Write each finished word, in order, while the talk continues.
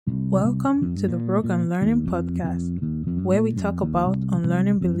Welcome to the Rogue Unlearning Podcast, where we talk about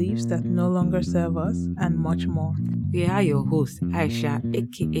unlearning beliefs that no longer serve us and much more. We are your hosts, Aisha,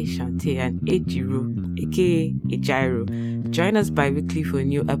 aka Shante, and Ejiro, aka Ejiro. Join us bi-weekly for a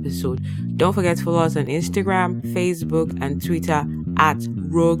new episode. Don't forget to follow us on Instagram, Facebook, and Twitter at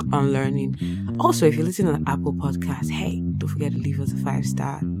Rogue Unlearning. Also, if you're listening on Apple Podcasts, hey, don't forget to leave us a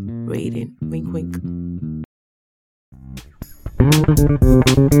 5-star rating. Wink, wink.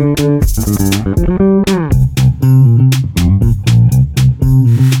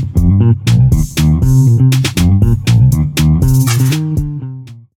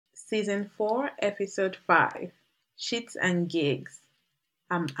 Season 4, Episode 5, Shits and Gigs,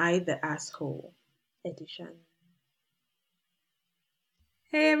 Am I the Asshole? Edition.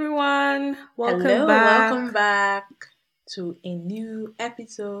 Hey everyone, Welcome back to a new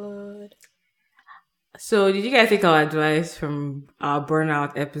episode. So, did you guys take our advice from our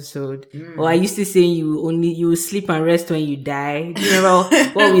burnout episode? Or I used to say you sleep and rest when you die. Do you remember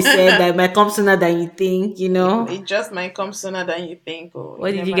what we said, that it might come sooner than you think, you know? It just might come sooner than you think.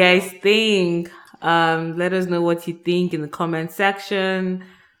 What did you guys think? Let us know what you think in the comment section.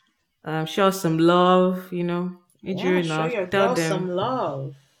 Show us some love, you know. Show your girls some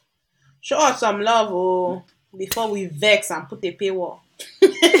love. Show us some love, before we vex and put a paywall.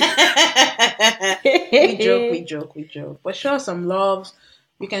 we joke. But show us some love.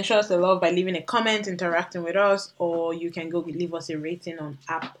 You can show us the love by leaving a comment, interacting with us, or you can go leave us a rating on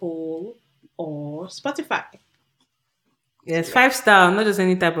Apple or Spotify. Yes, 5-star, not just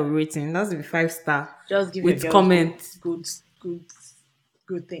any type of rating. That's be 5-star. Just give with comments. Good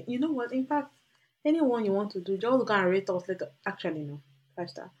thing. You know what? In fact, anyone you want to do, just go and rate us later. Actually, no,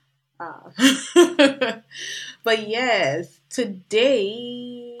 5-star. But yes,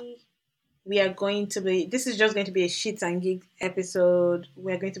 today we are going to be. This is just going to be a shits and gigs episode.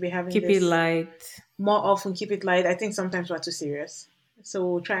 We are going to be having keep it light. More often, keep it light. I think sometimes we're too serious, so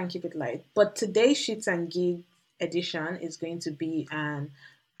we'll try and keep it light. But today's shits and gigs edition is going to be an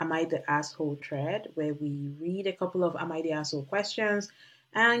Am I the Asshole thread, where we read a couple of Am I the Asshole questions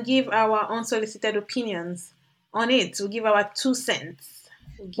and give our unsolicited opinions on it. We'll give our 2 cents.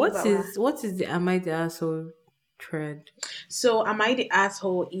 What is the Am I the Asshole thread? So Am I the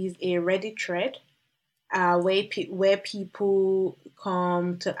Asshole is a Reddit thread where people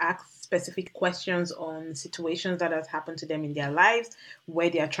come to ask specific questions on situations that has happened to them in their lives, where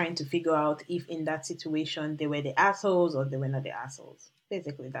they are trying to figure out if in that situation they were the assholes or they were not the assholes.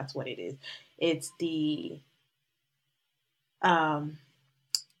 Basically, that's what it is. It's the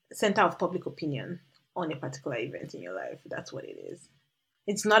center of public opinion on a particular event in your life. That's what it is.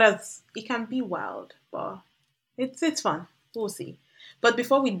 It can be wild, but it's fun. We'll see. But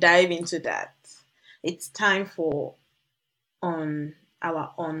before we dive into that, it's time for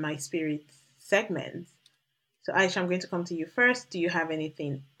our On My Spirit segment. So Aisha, I'm going to come to you first. Do you have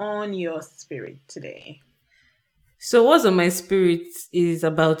anything on your spirit today? So what's on my spirit is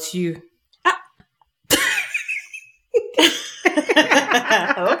about you.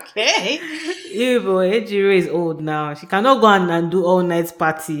 Okay. Yeah, boy, Ejiro is old now. She cannot go and do all night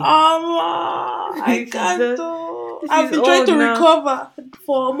party. I can't do. I've been trying to recover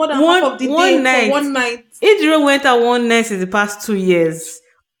for more than half of the day for one night. Ejiro went out one night in the past 2 years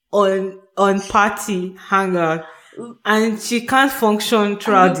on party hangout, and she can't function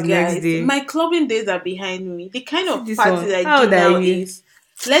throughout the next day. My clubbing days are behind me. The kind of party that I do now is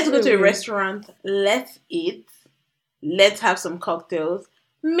let's go to a restaurant, let's eat, let's have some cocktails,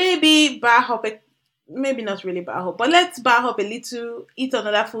 maybe bar hop, maybe not really bar hop, but let's bar hop a little, eat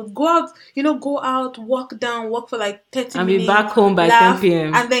another food, go out, walk for like 30 and minutes. Be back home by 10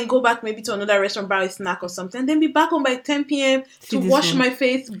 p.m. And then go back maybe to another restaurant, buy a snack or something, and then be back home by 10 p.m. to wash my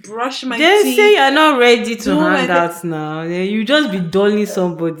face, brush my teeth. They say you're not ready to hang out now. You just be dulling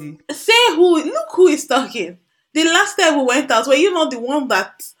somebody. Say who? Look who is talking. The last time we went out, were you not the one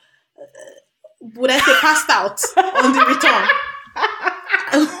that, would I say, passed out on the return?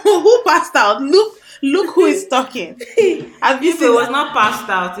 Who passed out? Look who is talking. Have you seen? It was not passed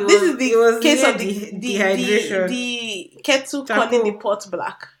out. This is the case of the dehydration. The kettle calling the pot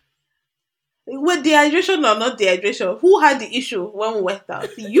black. With dehydration or not dehydration, who had the issue when we went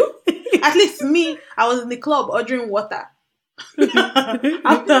out? You? At least me. I was in the club ordering water.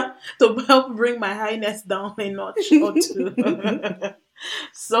 After to help bring my highness down a notch or 2.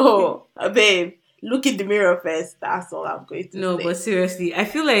 So, babe, look in the mirror first. That's all I'm going to say. No, but seriously, I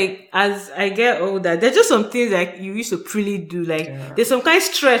feel like as I get older, there's just some things like you used to really do. Like there's some kind of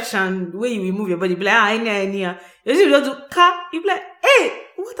stretch and way you move your body. Be like, you just do you be like, hey,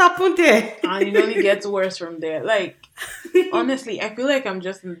 What happened there? And it only gets worse from there. Like, honestly, I feel like I'm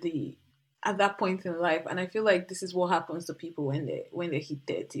just at that point in life, and I feel like this is what happens to people when they hit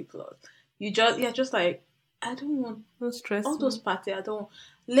 30 plus. You're just like, I don't want Don't stress all me. those parties. I don't.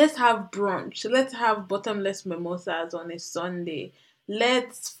 Let's have brunch. Let's have bottomless mimosas on a Sunday.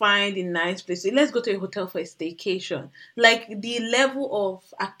 Let's find a nice place. Let's go to a hotel for a staycation. Like the level of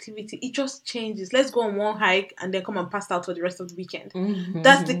activity, it just changes. Let's go on one hike and then come and pass out for the rest of the weekend.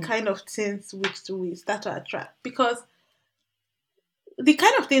 That's the kind of things which we start to attract, because the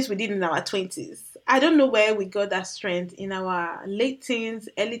kind of things we did in our 20s, I don't know where we got that strength in our late teens,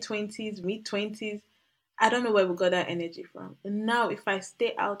 early 20s, mid 20s. I don't know where we got that energy from. And now, if I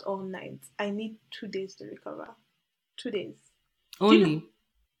stay out all night, I need 2 days to recover. 2 days. Do you know? Only.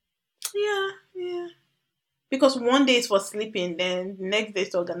 Yeah, yeah. Because one day is for sleeping, then the next day is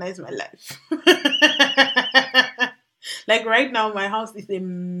to organize my life. Like right now, my house is a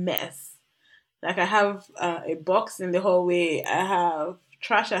mess. Like I have a box in the hallway. I have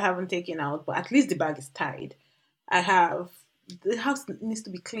trash I haven't taken out, but at least the bag is tied. I have the house needs to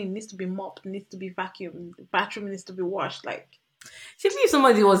be clean, needs to be mopped, needs to be vacuumed, the bathroom needs to be washed. Like Simply if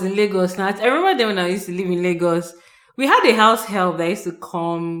somebody was in Lagos now, I remember then when I used to live in Lagos, we had a house help that used to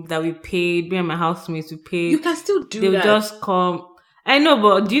come that we paid, me and my housemates we you paid. can still They do would that. just come. I know,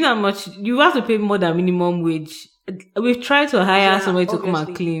 but do you know how much you have to pay more than minimum wage? We've tried to hire Yeah, somebody to come and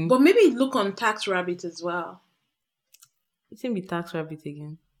obviously. clean. But maybe look on Tax Rabbit as well. It's gonna be tax rabbit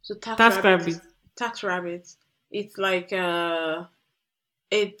again. So Tax rabbit. Tax Rabbit, it's like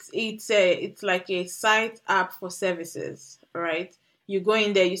it's like a site app for services, right? You go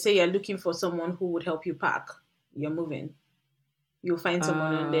in there, you say you're looking for someone who would help you pack. You're moving. You'll find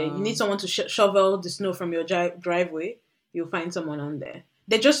someone on there. You need Um, someone to shovel the snow from your driveway. You'll find someone on there.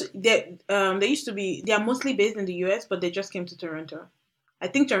 They used to be, they are mostly based in the US, but they just came to Toronto. I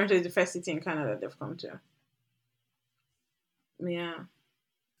think Toronto is the first city in Canada they've come to. Yeah.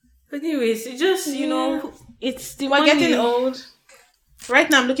 anyways, it just Yeah. it's the We're getting money. old. Right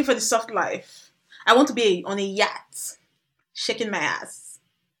now I'm looking for the soft life. I want to be on a yacht, shaking my ass.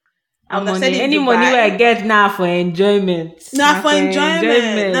 I And would have said money. in Any money where I Dubai. get now for enjoyment. Not Now for for enjoyment.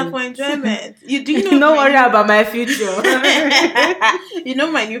 Not enjoyment. for enjoyment. You do you know No my worry new about my future. you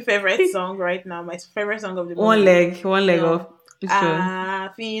know my new favorite song right now. My favorite song of the One moment. leg, one leg off. No. Which one?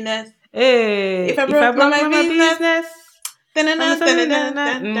 Venus. Hey, If I if I broke not broke my not my business. business, I'm a Dun-dun-dun, son,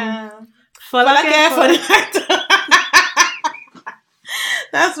 dun-dun-dun, dun-dun. for For like like for the for night.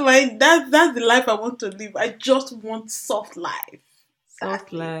 That's the life I want to live. I just want soft life. soft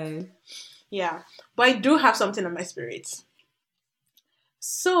Sadly. life. Yeah. But I do have something on my spirit.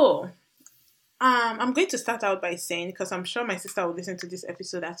 So I'm going to start out by saying, because I'm sure my sister will listen to this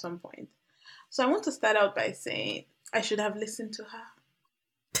episode at some point. So I want to start out by saying I should have listened to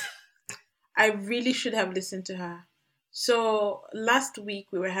her. I really should have listened to her. So last week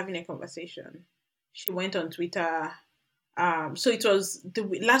we were having a conversation. She went on Twitter. So it was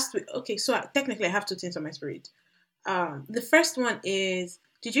last week. Okay, so technically I have two things on my spirit. The first one is,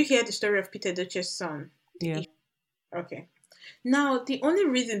 did you hear the story of Peter Duchess' son? Yeah. Okay. Now the only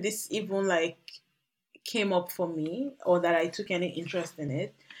reason this even like came up for me, or that I took any interest in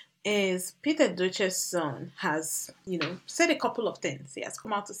it, is Peter Duchess' son has, said a couple of things. He has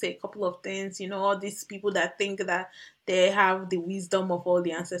come out to say a couple of things. All these people that think that they have the wisdom of all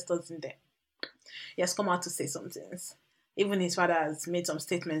the ancestors in them. He has come out to say some things. Even his father has made some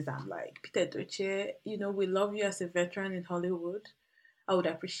statements that I'm like, Peter Duce, we love you as a veteran in Hollywood. I would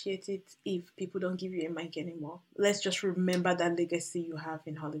appreciate it if people don't give you a mic anymore. Let's just remember that legacy you have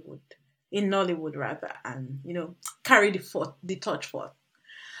in Hollywood, in Nollywood rather, and carry the torch forth.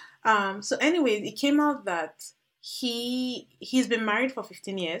 So anyways, it came out that he's been married for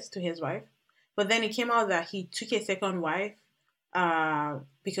 15 years to his wife, but then it came out that he took a second wife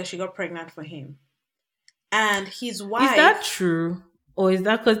because she got pregnant for him. And his wife. Is that true? Or is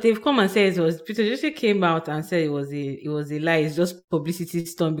that because they've come and said it was Peter just came out and said it was a lie, it's just publicity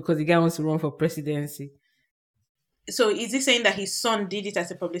stunt because the guy wants to run for presidency. So is he saying that his son did it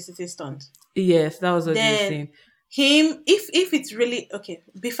as a publicity stunt? Yes, that was what he was saying. If it's really okay,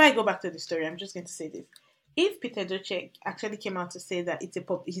 before I go back to the story, I'm just going to say this. If Peter Duce actually came out to say that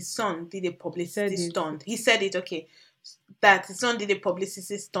his son did a publicity stunt, he said it, okay, that his son did a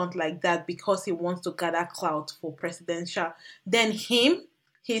publicity stunt like that because he wants to gather clout for presidential, then him,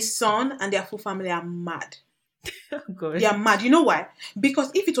 his son, and their full family are mad. Oh, they are mad. You know why?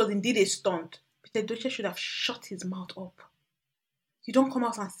 Because if it was indeed a stunt, Peter Duce should have shut his mouth up. You don't come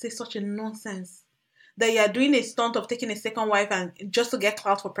out and say such a nonsense that you are doing a stunt of taking a second wife and just to get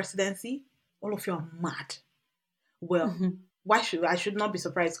clout for presidency. All of you are mad. Well, I should not be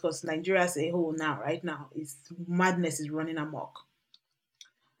surprised because Nigeria as a whole now, right now, is madness is running amok.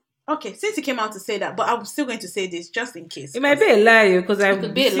 Okay, since he came out to say that, but I'm still going to say this just in case It might because be a lie because it could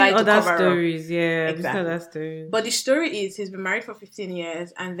I've be a seen lie to other cover up. stories. Yeah, I've seen Exactly. other stories. But the story is he's been married for 15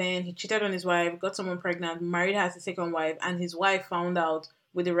 years and then he cheated on his wife, got someone pregnant, married her as a second wife, and his wife found out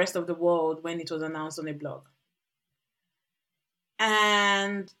with the rest of the world when it was announced on a blog.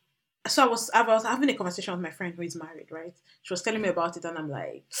 And so I was having a conversation with my friend who is married, right? She was telling me about it and I'm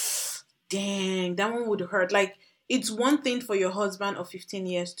like, dang, that one would hurt. Like, it's one thing for your husband of 15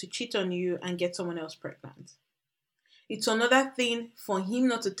 years to cheat on you and get someone else pregnant. It's another thing for him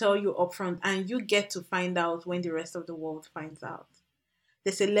not to tell you upfront and you get to find out when the rest of the world finds out.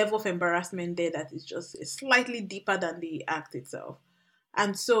 There's a level of embarrassment there that is just slightly deeper than the act itself.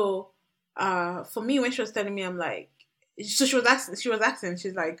 And so, for me, when she was telling me, I'm like, so she was asking,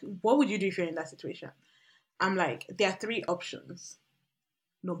 she's like, what would you do if you're in that situation? I'm like, there are three options.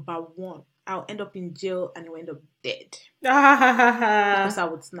 Number one, I'll end up in jail and you'll end up dead because I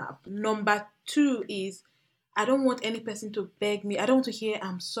would snap. Number two is I don't want any person to beg me. I don't want to hear,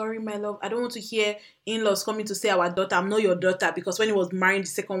 I'm sorry, my love. I don't want to hear in-laws coming to say our daughter, I'm not your daughter, because when he was marrying the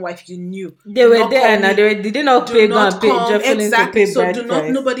second wife, you knew. They were there and they did not pay, Do go and not pay, come. Jeffrey to Exactly. pay So bride do not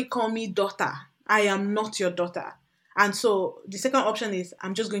price. nobody call me daughter. I am not your daughter. And so the second option is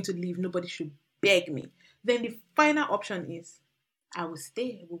I'm just going to leave. Nobody should beg me. Then the final option is I will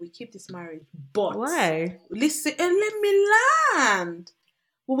stay. We will keep this marriage. But Why? listen and let me land.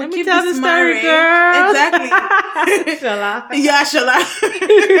 We will Let me keep tell the this story, marriage. girl. Exactly. Shala. Yeah, Shala.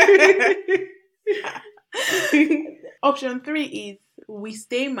 Option 3 is we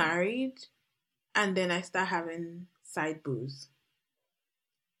stay married and then I start having side booze.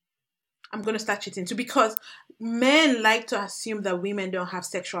 I'm going to start cheating too because men like to assume that women don't have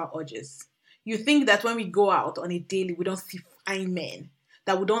sexual urges. You think that when we go out on a daily, we don't see fine men,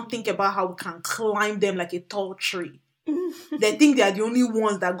 that we don't think about how we can climb them like a tall tree. They think they are the only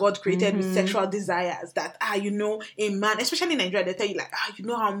ones that God created with sexual desires. That, a man, especially in Nigeria, they tell you like, you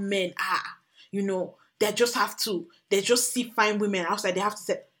know how men are. They just see fine women outside. They have to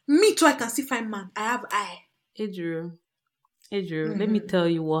say, me too, I can see fine man. I have eye. Adriel, let me tell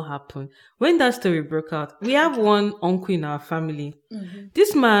you what happened. When that story broke out, we have one uncle in our family.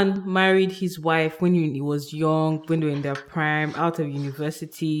 This man married his wife when he was young, when they were in their prime, out of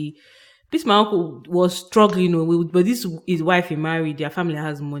university. This my uncle was struggling, but this his wife he married, their family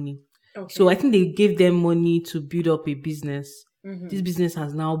has money. Okay. So I think they gave them money to build up a business. This business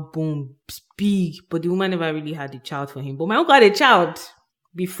has now boomed big, but the woman never really had a child for him. But my uncle had a child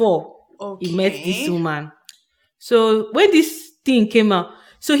before he met this woman. So when this thing came out,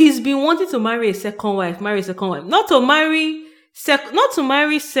 so he's been wanting to marry a second wife, not to marry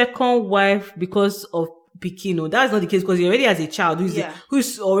second wife because of Bikino. That's not the case because he already has a child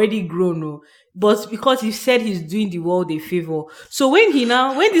who's already grown. But because he said he's doing the world a favor. So when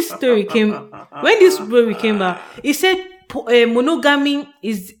this story came out, he said monogamy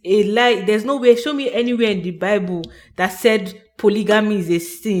is a lie. There's no way. Show me anywhere in the Bible that said polygamy is a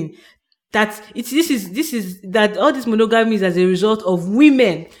sin. That this is that all this monogamy is as a result of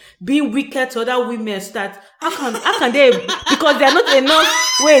women being wicked to other women. So that how can they, because they are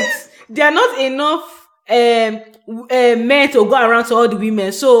not enough men to go around to all the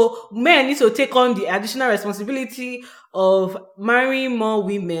women. So men need to take on the additional responsibility of marrying more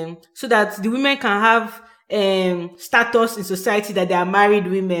women so that the women can have status in society that they are married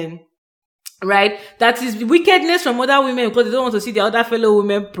women. Right? That is wickedness from other women because they don't want to see their other fellow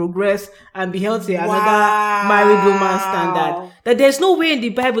women progress and be held to another married woman standard. That there's no way in the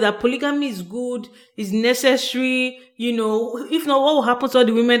Bible that polygamy is good, is necessary. If not, what will happen to all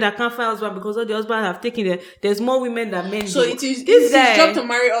the women that can't find husband because all the husbands have taken it? There's more women than men. So it is his job to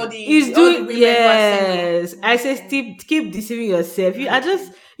marry all the women. Yes, I say keep deceiving yourself.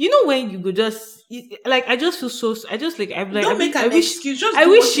 When you go I just feel so. I just like I'm like. Don't make an excuse. Just I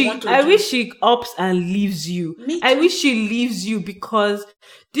do wish what you she. want to I do. wish she ups and leaves you. I wish she leaves you because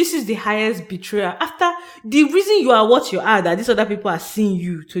this is the highest betrayal. After the reason you are what you are, that these other people are seeing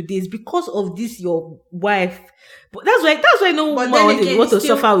you today is because of this your wife. But that's why no woman want to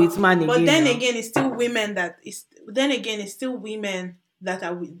suffer with man again. But then again, it's still women that is. Then again, it's still women that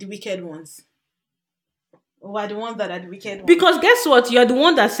are the wicked ones. Who are the ones that are the wicked ones? Because guess what? You are the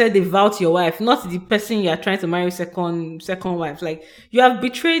one that said the vow to your wife, not the person you are trying to marry second wife. Like, you have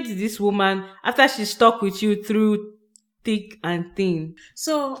betrayed this woman after she stuck with you through thick and thin.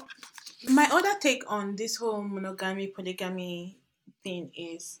 So, my other take on this whole polygamy thing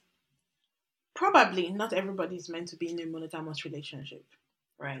is probably not everybody is meant to be in a monogamous relationship,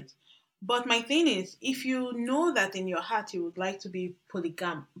 right? But my thing is, if you know that in your heart you would like to be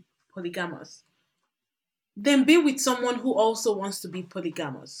polygamous, then be with someone who also wants to be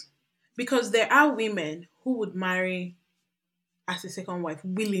polygamous. Because there are women who would marry as a second wife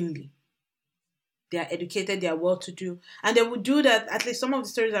willingly. They are educated, they are well to do. And they would do that, at least some of the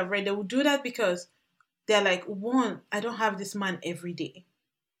stories I've read, they would do that because they're like, one, I don't have this man every day.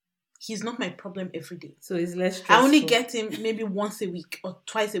 He's not my problem every day. So it's less I only stressful. get him maybe once a week or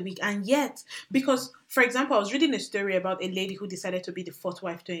twice a week. And yet, because, for example, I was reading a story about a lady who decided to be the fourth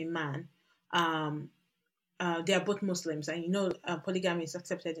wife to a man. They are both Muslims, and polygamy is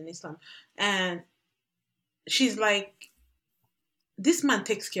accepted in Islam. And she's like, this man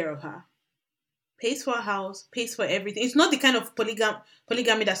takes care of her, pays for a house, pays for everything. It's not the kind of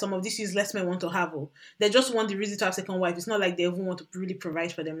polygamy that some of these useless men want to have. Oh. They just want the reason to have second wife. It's not like they even want to really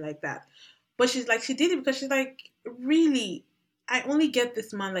provide for them like that. But she's like, she did it because she's like, really, I only get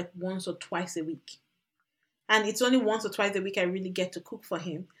this man like once or twice a week. And it's only once or twice a week I really get to cook for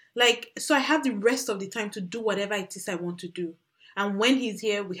him. Like, so I have the rest of the time to do whatever it is I want to do. And when he's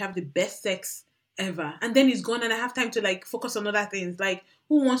here, we have the best sex ever. And then he's gone and I have time to like focus on other things. Like,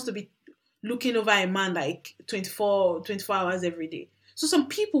 who wants to be looking over a man like 24 hours every day? So some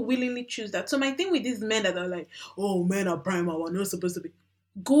people willingly choose that. So my thing with these men that are like, oh, men are primal, we're not supposed to be.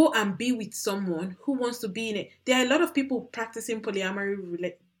 Go and be with someone who wants to be in it. There are a lot of people practicing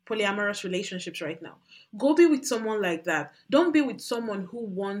polyamorous relationships right now. Go be with someone like that. Don't be with someone who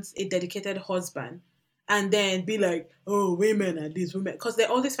wants a dedicated husband and then be like, oh, women are these women. Because they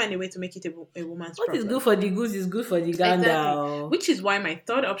always find a way to make it a woman's What problem. is good for the goose is good for the gander. Exactly. Which is why my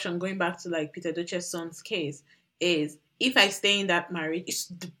third option, going back to like Peter Duchesne's son's case, is if I stay in that marriage,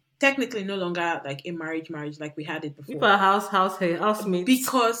 it's technically no longer like a marriage like we had it before. People are housemates.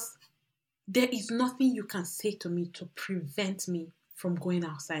 Because there is nothing you can say to me to prevent me from going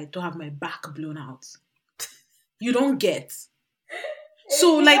outside to have my back blown out. You don't get.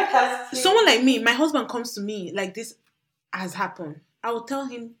 So like someone like me, my husband comes to me like this has happened. I will tell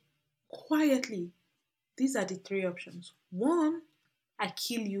him quietly, these are the three options. One, I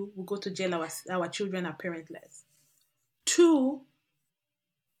kill you, we'll go to jail, our children are parentless. Two,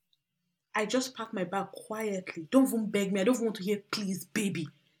 I just pack my bag quietly. Don't even beg me. I don't even want to hear, please, baby.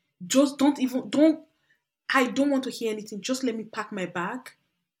 Just I don't want to hear anything. Just let me pack my bag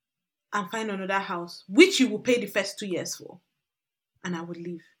and find another house, which you will pay the first 2 years for. And I would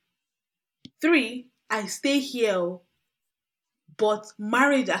leave. 3, I stay here, but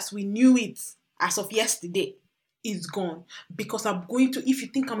marriage as we knew it, as of yesterday, is gone. Because I'm going to, if you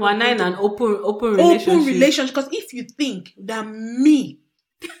think I'm not going to... an open relationship. Open relationship. Because if you think that me,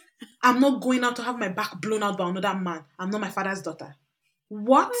 I'm not going out to have my back blown out by another man, I'm not my father's daughter.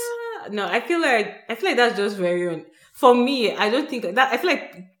 What? No, I feel like that's just very for me. I don't think that. I feel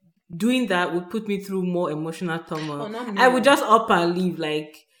like doing that would put me through more emotional turmoil. Oh, not me. I would just up and leave,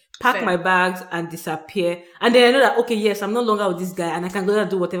 like pack my bags and disappear, and then I know that okay, yes, I'm no longer with this guy, and I can go and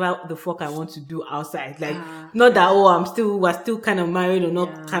do whatever the fuck I want to do outside. Like not that we're still kind of married or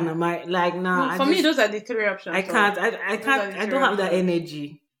not kind of married. Like nah. For me, those are the three options. I can't. I don't have that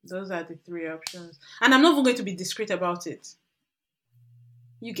energy. Those are the three options, and I'm not even going to be discreet about it.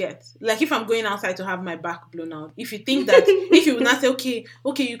 You get, like, if I'm going outside to have my back blown out, if you think that, if you would not say, okay,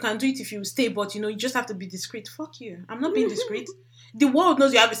 you can do it if you stay, but, you just have to be discreet. Fuck you. I'm not being discreet. The world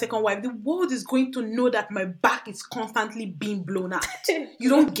knows you have a second wife. The world is going to know that my back is constantly being blown out. You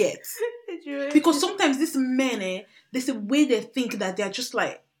don't get. Because sometimes these men, there's a way they think that they're just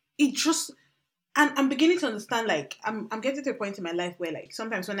like, and I'm beginning to understand, like, I'm getting to a point in my life where, like,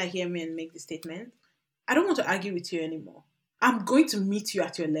 sometimes when I hear men make this statement, I don't want to argue with you anymore. I'm going to meet you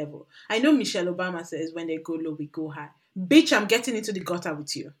at your level. I know Michelle Obama says, when they go low, we go high. Bitch, I'm getting into the gutter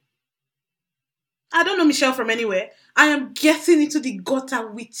with you. I don't know Michelle from anywhere. I am getting into the gutter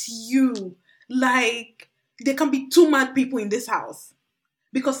with you. Like, there can be 2 mad people in this house.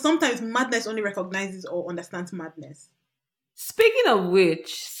 Because sometimes madness only recognizes or understands madness. Speaking of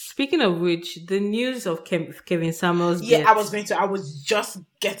which, the news of Kevin Samuels' death. I was just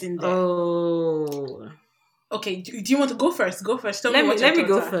getting there. Oh. Okay, do you want to go first? Go first. Let me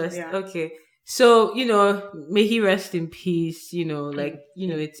go first. Yeah. Okay. So, may he rest in peace,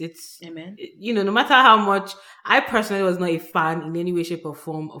 it's Amen. No matter how much, I personally was not a fan in any way, shape or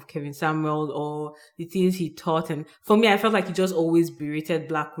form of Kevin Samuels or the things he taught. And for me, I felt like he just always berated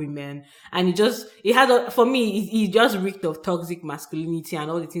Black women. And he just reeked of toxic masculinity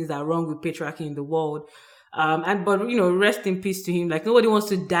and all the things that are wrong with patriarchy in the world. But rest in peace to him. Like, nobody wants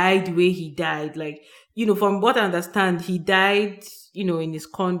to die the way he died. Like, from what I understand, he died, in his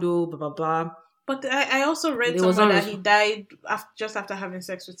condo, blah, blah, blah. But I also read somewhere that he died just after having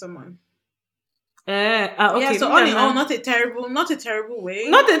sex with someone. Yeah, Okay, so me all and in all, my not a terrible way.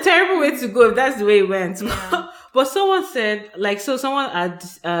 not a terrible way to go if that's the way it went. Yeah. But someone said, like, so someone had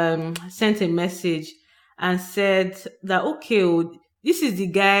sent a message and said that, okay, oh, this is the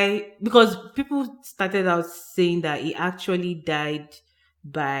guy, because people started out saying that he actually died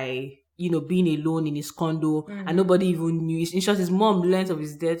by, being alone in his condo and Mm-hmm. nobody even knew. In short, his mom learned of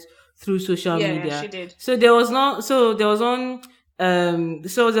his death through social Yeah, she media. did. So there was one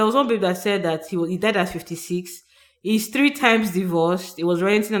babe that said that he died at 56. He's three times divorced. He was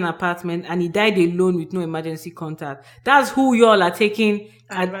renting an apartment and he died alone with no emergency contact. That's who y'all are taking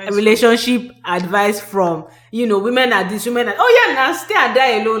a Advice from. relationship advice from. Women are this, women are, oh yeah, now stay and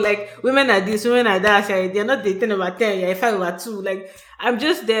die alone. Like, women are this, women are that. So they're not dating over 10, you're 5/2. Like, I'm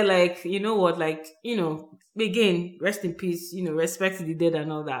just there, like, you know what, like, again, rest in peace, respect to the dead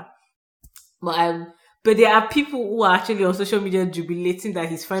and all that. But but there are people who are actually on social media jubilating that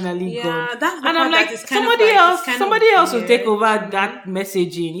he's finally gone. Yeah, that's the And I'm part like, that is kind of somebody like it's else, kind of somebody else will take weird to over me. that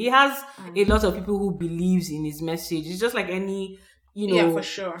messaging. He has a Um, lot of people who believes in his message. It's just like any, yeah, for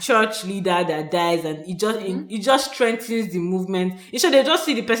sure. church leader that dies, and Mm-hmm. it just strengthens the movement. So they just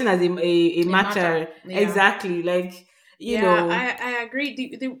see the person as a A matter. martyr. Yeah. Exactly. Like, Yeah, I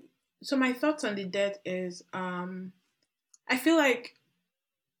agree. So my thoughts on the death is I feel like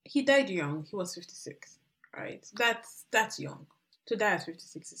he died young. He was 56, right? That's young. To die at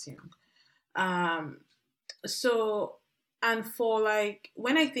 56 is young. Um so and for like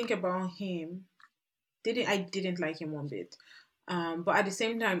when I think about him, I didn't like him one bit. But at the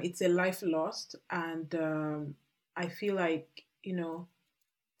same time it's a life lost, and I feel like,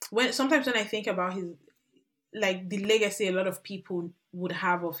 when I think about his, like, the legacy a lot of people would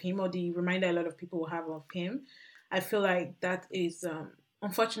have of him, or the reminder a lot of people will have of him, I feel like that is,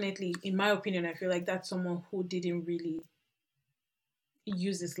 unfortunately, in my opinion, I feel like that's someone who didn't really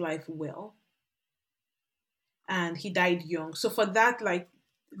use his life well, and he died young. So for that, like,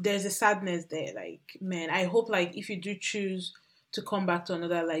 there's a sadness there. Like, man, I hope, like, if you do choose to come back to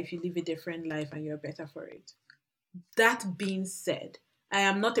another life, you live a different life and you're better for it. That being said, I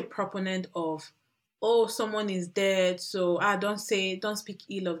am not a proponent of, oh, someone is dead, so don't speak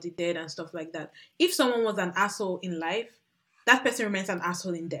ill of the dead and stuff like that. If someone was an asshole in life, that person remains an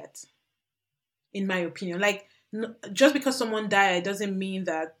asshole in death, in my opinion. Like, just because someone died doesn't mean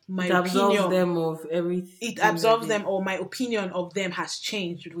that my it absolves opinion, them of it everything that absolves they. them, or my opinion of them has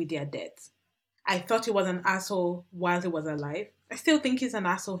changed with their death. I thought he was an asshole while he was alive. I still think he's an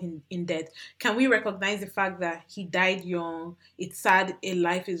asshole in death. Can we recognize the fact that he died young? It's sad a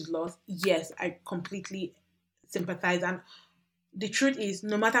life is lost. Yes, I completely sympathize. And the truth is,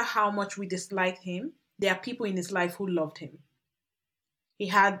 no matter how much we dislike him, there are people in his life who loved him.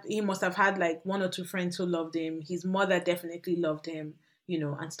 He must have had like one or two friends who loved him. His mother definitely loved him,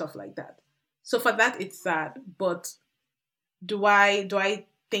 and stuff like that. So for that, it's sad. But do I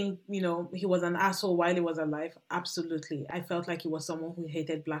think, he was an asshole while he was alive? Absolutely. I felt like he was someone who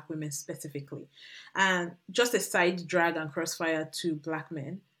hated black women specifically. And just a side drag and crossfire to black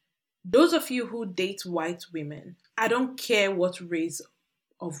men, those of you who date white women, I don't care what race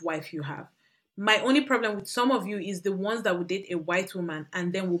of wife you have. My only problem with some of you is the ones that would date a white woman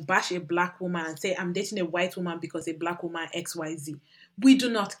and then will bash a black woman and say, I'm dating a white woman because a black woman XYZ. We do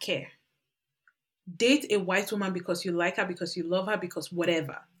not care. Date a white woman because you like her, because you love her, because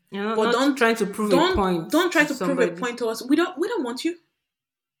whatever. You're But not don't trying to prove a don't point don't try to to prove a somebody. point to us. We don't want you.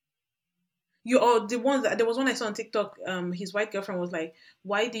 You are the ones that there was one I saw on TikTok. His white girlfriend was like,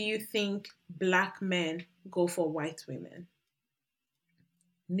 "Why do you think black men go for white women?"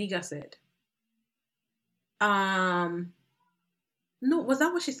 Nigga said, um, no, was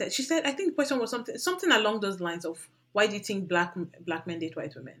that what she said? She said, I think the question was something along those lines of, why do you think black men date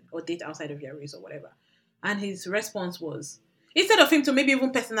white women or date outside of their race or whatever? And his response was, instead of him to maybe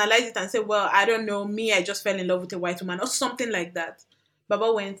even personalize it and say, well, I don't know, me, I just fell in love with a white woman or something like that.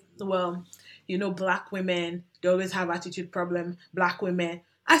 Baba went, well, black women, they always have attitude problem. Black women.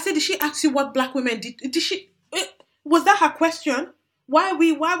 I said, did she ask you what black women did? Did she? Was that her question? Why are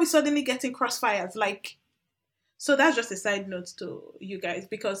we suddenly getting crossfires? Like, so that's just a side note to you guys,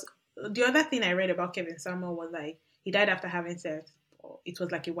 because the other thing I read about Kevin Samuel was like he died after having sex. It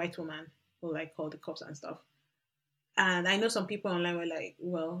was like a white woman who like called the cops and stuff. And I know some people online were like,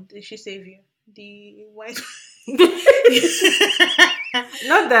 "Well, did she save you? The white."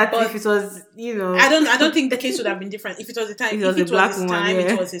 Not that if But it was, I don't think the case would have been different if it was the time. it If was a it was black his woman, time, it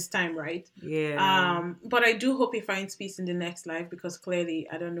yeah. was his time, right? Yeah. But I do hope he finds peace in the next life, because clearly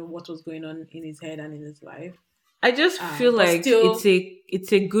I don't know what was going on in his head and in his life. I just feel But like still,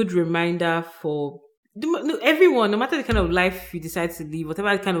 it's a good reminder for No, everyone, no matter the kind of life you decide to live,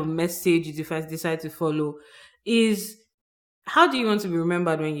 whatever kind of message you decide to follow, is how do you want to be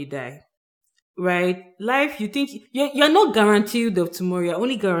remembered when you die? Right? Life, you think you're not guaranteed of tomorrow, you're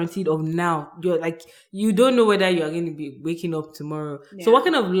only guaranteed of now. You're like, you don't know whether you are going to be waking up tomorrow. So what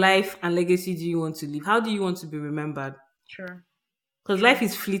Yeah, kind of life and legacy do you want to live? How do you want to be remembered? true, Because true. life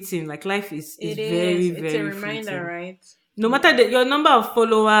is fleeting. Like life is It is. very, It's a very reminder, fleeting. right? No matter Yeah. your number of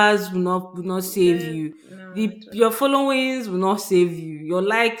followers will not save Then you. no, The it will your not. followings will not save you. Your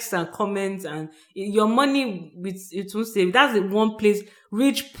likes and comments and your money it won't save. That's the one place.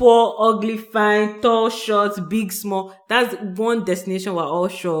 Rich, poor, ugly, fine, tall, short, big, small. That's one destination we're all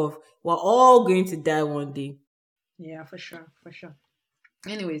sure of. We're all going to die one day. Yeah, for sure, for sure.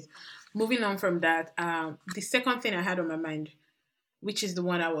 Anyways, moving on from that, the second thing I had on my mind, which is the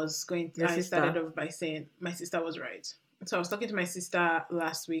one Your I started sister. off by saying my sister was right. So I was talking to my sister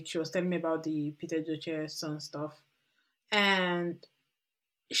last week. She was telling me about the Peter Doce son stuff, and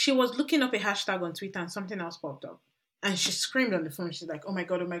she was looking up a hashtag on Twitter, and something else popped up, and she screamed on the phone. She's like, "Oh my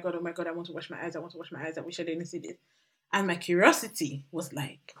god! Oh my god! Oh my god! I want to wash my eyes! I want to wash my eyes! I wish I didn't see this." And my curiosity was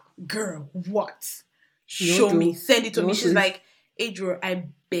like, "Girl, what? You want Show me! to Send it to you me." want She's to like, "Adro, I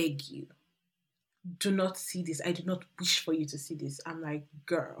beg you, do not see this. I do not wish for you to see this." I'm like,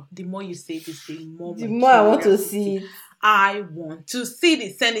 "Girl, the more you say this, the more the my more I want to curiosity. see it. I want to see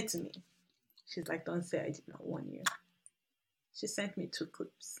this. Send it to me." She's like, "Don't say I did not warn you." She sent me two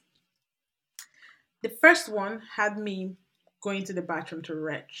clips. The first one had me going to the bathroom to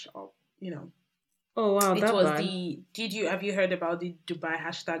retch up, you know. Oh wow, It that was bad. have you heard about the Dubai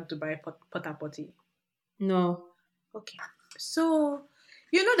hashtag Dubai Potter Potty? No. Okay. So,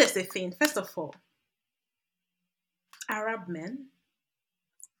 there's a thing. First of all, Arab men,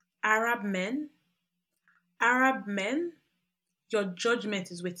 Arab men, Arab men, your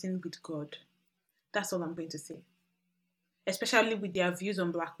judgment is waiting with God. That's all I'm going to say. Especially with their views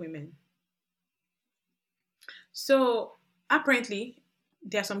on black women. So, apparently,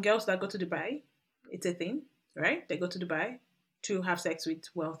 there are some girls that go to Dubai. It's a thing, right? They go to Dubai to have sex with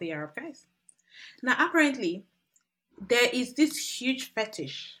wealthy Arab guys. Now, apparently, there is this huge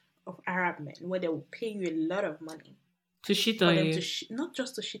fetish of Arab men where they will pay you a lot of money To shit for on them to you. not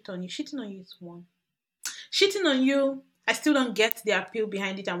just to shit on you. Shitting on you is one. Shitting on you, I still don't get the appeal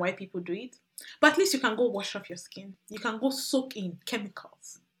behind it and why people do it. But at least you can go wash off your skin. You can go soak in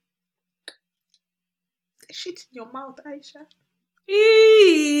chemicals. Shit in your mouth, Aisha.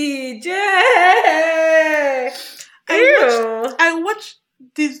 Jay! I watched Ew. I watched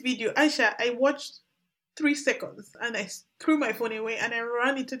this video, Aisha. I watched 3 seconds and I threw my phone away and I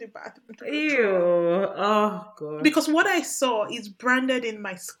ran into the bathroom to go Ew. throw up. Oh god. Because what I saw is branded in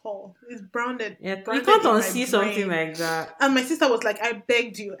my skull. It's Yeah, you branded can't in my unsee something brain. like that. And my sister was like, "I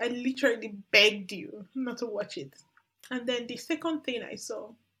begged you. I literally begged you not to watch it." And then the second thing I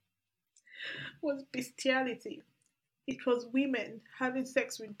saw was bestiality. It was women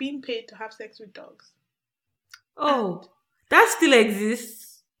being paid to have sex with dogs. And Oh, that still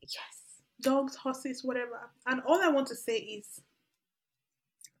exists. yes, dogs, horses, whatever. And all I want to say is,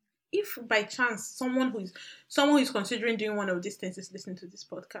 if by chance someone who is considering doing one of these things is listening to this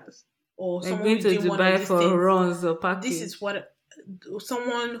podcast, or Like someone who going is to doing one of Dubai these for things, runs or this is package. what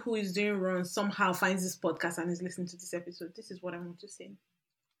someone who is doing runs somehow finds this podcast and is listening to this episode. This is what I want to say.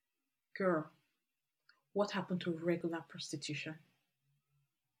 Girl, what happened to regular prostitution?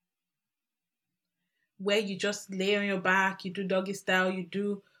 Where you just lay on your back, you do doggy style,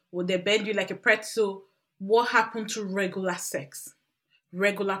 well, they bend you like a pretzel. What happened to regular sex?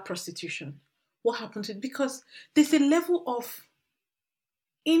 Regular prostitution? What happened to it? Because there's a level of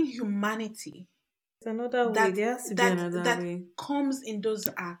inhumanity It's another way. that There has to be that another that way. comes in those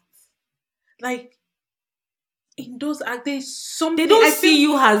acts. Like in those acts, there's They something. don't see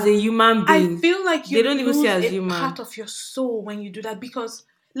you as a human I being. feel like They you don't even see lose as a part human. of your soul when you do that, because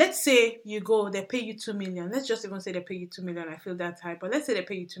let's say you go, they pay you 2 million. Let's just even say they pay you 2 million. I feel that's high, but let's say they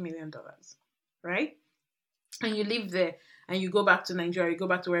pay you $2 million, right? And you live there and you go back to Nigeria, you go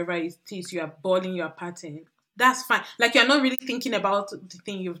back to wherever it is, you are balling, you are partying. That's fine. Like you're not really thinking about the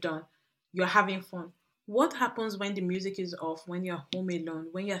thing you've done. You're having fun. What happens when the music is off, when you're home alone,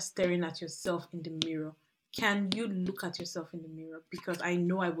 when you're staring at yourself in the mirror? Can you look at yourself in the mirror? Because I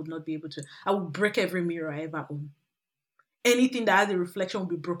know I would not be able to. I would break every mirror I ever own. Anything that has a reflection will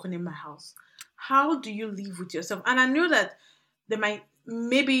be broken in my house. How do you live with yourself? And I know that there might,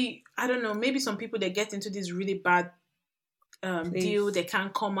 maybe, I don't know, maybe some people, they get into this really bad deal, Please. they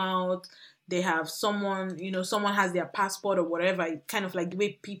can't come out, they have someone, someone has their passport or whatever. It's kind of like the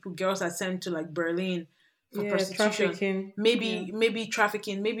way girls are sent to like Berlin for Yeah, prostitution. trafficking. Yeah. Maybe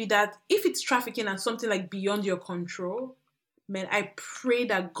trafficking. Maybe that if it's trafficking and something like beyond your control, man, I pray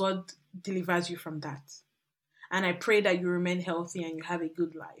that God delivers you from that. And I pray that you remain healthy and you have a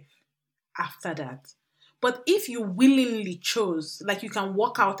good life after that. But if you willingly chose, like you can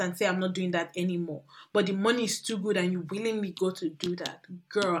walk out and say, I'm not doing that anymore, but the money is too good and you willingly go to do that,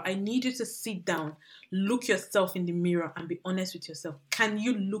 girl, I need you to sit down, look yourself in the mirror and be honest with yourself. Can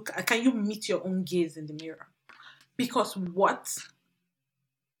you meet your own gaze in the mirror? Because what?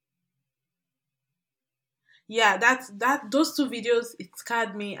 Yeah, those two videos, it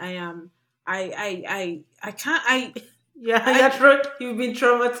scarred me. I can't, Yeah, I, you've been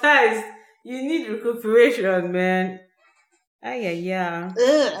traumatized. You need recuperation, man. Ah, yeah, yeah.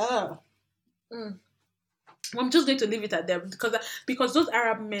 ugh. Mm. I'm just going to leave it at that because those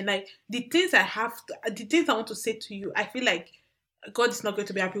Arab men, like the things I want to say to you, I feel like God is not going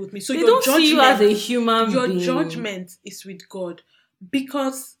to be happy with me. So They don't see you as a human your being. judgment is with God,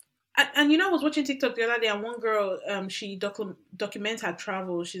 because and you know I was watching TikTok the other day and one girl she documents her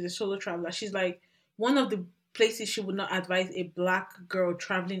travel. She's a solo traveler. She's like one of the places she would not advise a black girl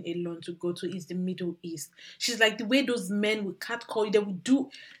traveling alone to go to is the Middle East. She's like the way those men will catcall you,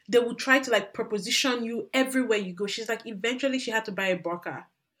 they will try to like proposition you everywhere you go. She's like eventually she had to buy a burqa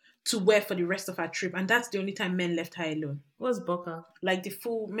to wear for the rest of her trip, and that's the only time men left her alone. What's boka? Like the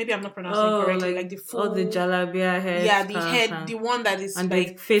full, maybe I'm not pronouncing it Oh, correctly, like like the all the full, jalabia head yeah, the scarf head, the one that is and the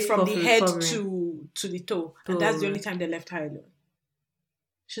like face from the head covering. to the toe, and that's the only To time they left her alone.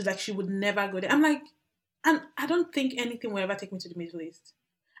 She's like she would never go there. I'm like, and I don't think anything will ever take me to the Middle East.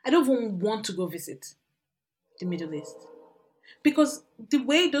 I don't even want to go visit the Middle East because the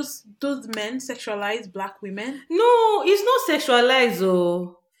way those men sexualize black women. no, it's not sexualized.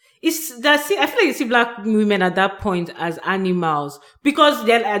 Oh, it's that. See, I feel like you see black women at that point as animals because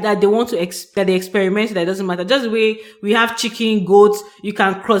that they want to that they experiment. That doesn't matter. Just the way we have chicken, goats, you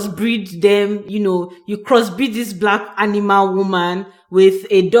can crossbreed them. You know, you crossbreed this black animal woman with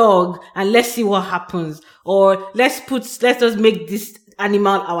a dog, and let's see what happens. Or let's just make this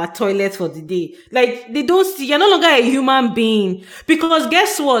animal our toilet for the day. Like they don't see you're no longer a human being because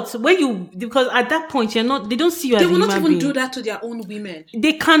guess what? Because at that point they don't see you They as a will not human even do being. that to their own women.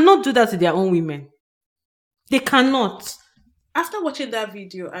 They cannot do that to their own women. They cannot. After watching that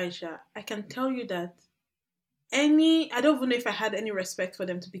video, Aisha, I can tell you that I don't even know if I had any respect for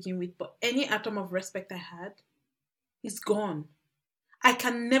them to begin with, but any atom of respect I had is gone. I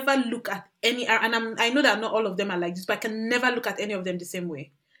can never look at I know that not all of them are like this, but I can never look at any of them the same way.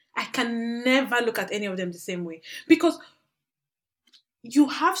 I can never look at any of them the same way because you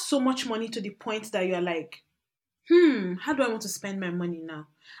have so much money to the point that you're like, how do I want to spend my money now?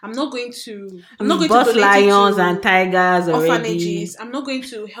 I'm not We've going to bought donate it lions and to tigers already. orphanages. I'm not going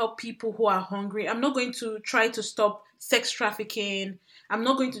to help people who are hungry. I'm not going to try to stop sex trafficking. I'm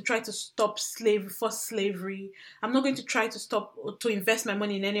not going to try to stop forced slavery. I'm not going to try to invest my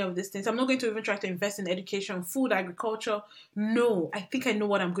money in any of these things. I'm not going to even try to invest in education, food, agriculture. No, I think I know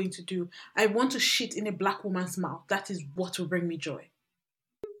what I'm going to do. I want to shit in a black woman's mouth. That is what will bring me joy.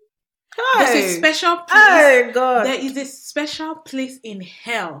 There's a special place. God. There is a special place in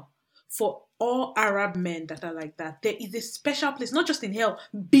hell for all Arab men that are like that. There is a special place, not just in hell,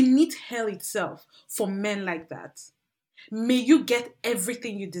 beneath hell itself, for men like that. May you get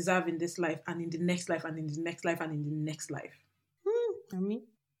everything you deserve in this life and in the next life and in the next life and in the next life. I mean,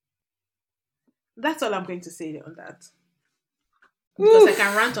 that's all I'm going to say on that. Because I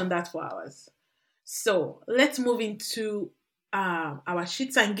can rant on that for hours. So let's move into our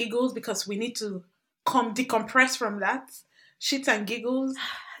shits and giggles because we need to decompress from that shits and giggles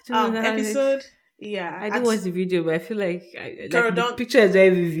episode. Yeah, I didn't watch the video, but I feel like girl, the picture is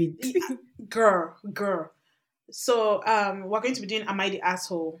very vivid. girl. So we're going to be doing "Am I the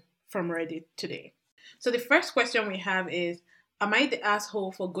asshole?" from Reddit today. So the first question we have is, am I the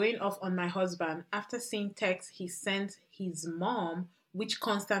asshole for going off on my husband after seeing texts he sent his mom, which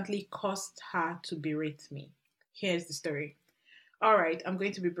constantly caused her to berate me? Here's the story. All right, I'm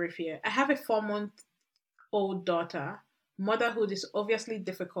going to be brief here. I have a 4-month-old daughter. Motherhood is obviously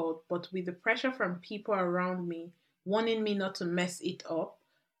difficult, but with the pressure from people around me wanting me not to mess it up,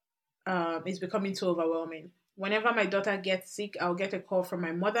 it's becoming too overwhelming. Whenever my daughter gets sick, I'll get a call from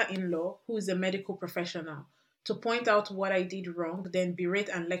my mother-in-law, who is a medical professional, to point out what I did wrong, then berate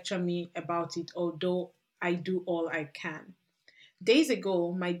and lecture me about it, although I do all I can. Days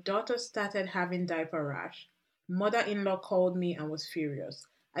ago, my daughter started having diaper rash. Mother-in-law called me and was furious.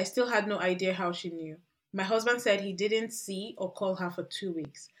 I still had no idea how she knew. My husband said he didn't see or call her for 2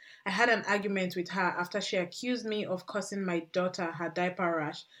 weeks. I had an argument with her after she accused me of causing my daughter her diaper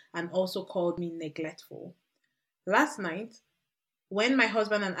rash and also called me neglectful. Last night, when my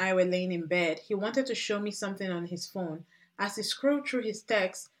husband and I were laying in bed, he wanted to show me something on his phone. As he scrolled through his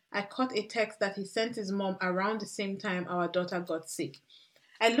texts, I caught a text that he sent his mom around the same time our daughter got sick.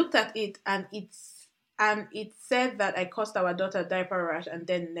 I looked at it and it said that I caused our daughter diaper rash and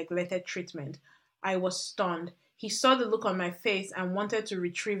then neglected treatment. I was stunned. He saw the look on my face and wanted to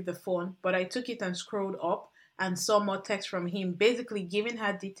retrieve the phone, but I took it and scrolled up and saw more text from him, basically giving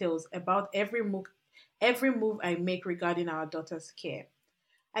her details about every move I make regarding our daughter's care.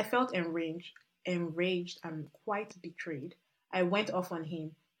 I felt enraged and quite betrayed. I went off on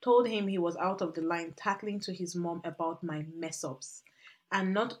him, told him he was out of the line, tattling to his mom about my mess ups,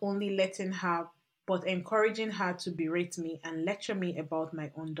 and not only letting her, but encouraging her to berate me and lecture me about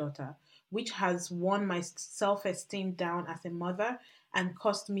my own daughter, which has worn my self esteem down as a mother and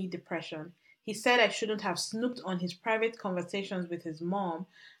caused me depression. He said I shouldn't have snooped on his private conversations with his mom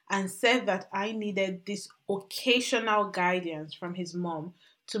and said that I needed this occasional guidance from his mom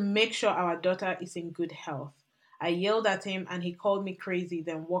to make sure our daughter is in good health. I yelled at him and he called me crazy,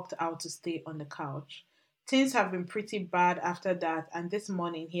 then walked out to stay on the couch. Things have been pretty bad after that, and this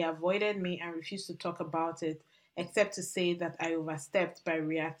morning he avoided me and refused to talk about it, except to say that I overstepped by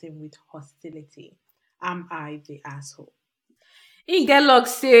reacting with hostility. Am I the asshole? In get luck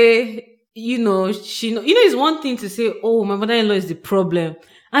say, it's one thing to say, oh, my mother-in-law is the problem.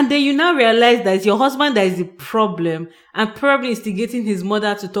 And then you now realize that it's your husband that is the problem and probably instigating his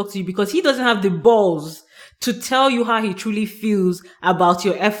mother to talk to you because he doesn't have the balls to tell you how he truly feels about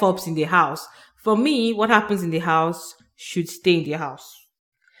your F-ups in the house. For me, what happens in the house should stay in the house.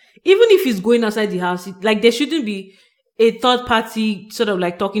 Even if he's going outside the house, like there shouldn't be a third party sort of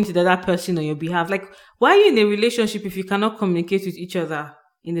like talking to the other person on your behalf. Like, why are you in a relationship if you cannot communicate with each other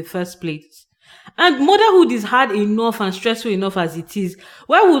in the first place? And motherhood is hard enough and stressful enough as it is.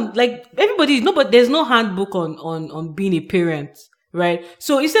 Why would like everybody? Nobody. There's no handbook on being a parent, right?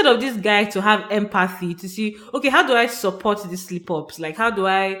 So instead of this guy to have empathy to see, okay, how do I support these slip ups? Like, how do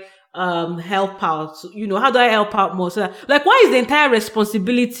I help out? How do I help out more? So like, why is the entire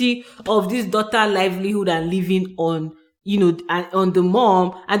responsibility of this daughter livelihood and living on on the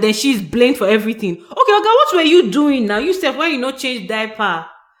mom, and then she's blamed for everything? Okay, okay, what were you doing now? You said why you not change diaper?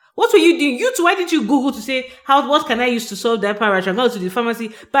 What were you doing? You two, why didn't you Google to say what can I use to solve diaper rash and go to the pharmacy,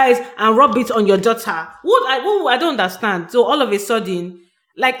 buy it and rub it on your daughter? What I don't understand. So all of a sudden,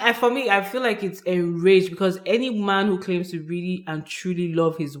 like for me, I feel like it's enraged because any man who claims to really and truly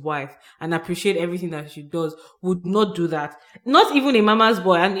love his wife and appreciate everything that she does would not do that. Not even a mama's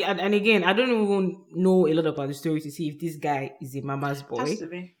boy. And again, I don't even know a lot about the story to see if this guy is a mama's Has boy. to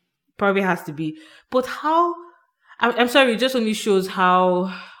be. Probably has to be. But how? I'm sorry, it just only shows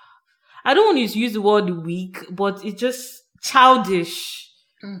how I don't want to use the word weak, but it's just childish,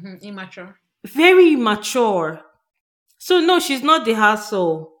 Immature. very mature. So no, she's not the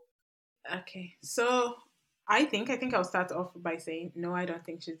hassle. Okay, so I think I'll start off by saying no. I don't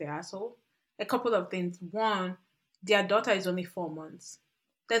think she's the asshole. A couple of things. One, their daughter is only 4 months.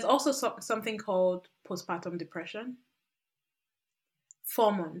 There's also something called postpartum depression.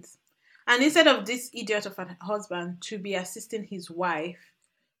 4 months, and instead of this idiot of a husband to be assisting his wife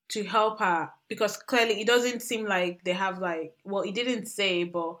to help her, because clearly it doesn't seem like they have like, well, it didn't say,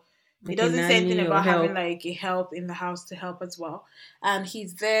 but it Like a doesn't say anything nanny or about having help. like a help in the house to help as well. And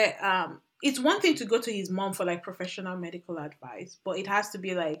he's there. It's one thing to go to his mom for like professional medical advice, but it has to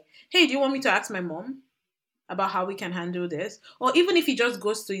be like, hey, do you want me to ask my mom about how we can handle this? Or even if he just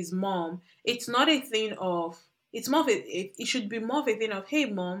goes to his mom, it's not a thing of, it's more of it should be more of a thing of, hey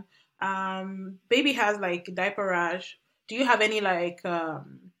mom, baby has like diaper rash. Do you have any like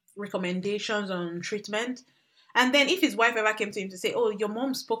recommendations on treatment? And then if his wife ever came to him to say, oh, your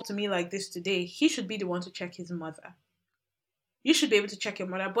mom spoke to me like this today, he should be the one to check his mother. You should be able to check your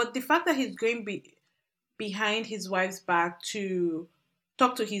mother. But the fact that he's going behind his wife's back to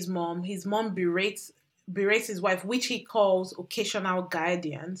talk to his mom berates his wife, which he calls occasional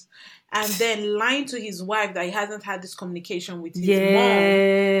guidance, and then lying to his wife that he hasn't had this communication with his mom.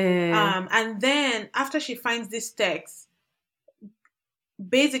 Yeah. And then after she finds this text,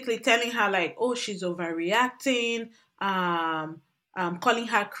 basically telling her like, oh, she's overreacting, calling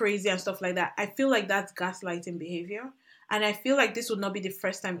her crazy and stuff like that. I feel like that's gaslighting behavior, and I feel like this would not be the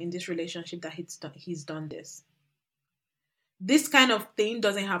first time in this relationship that he's done this. This kind of thing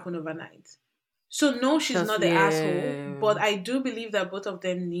doesn't happen overnight. So no, she's Just not the asshole, yeah. but I do believe that both of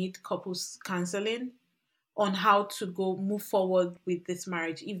them need couples counseling on how to go move forward with this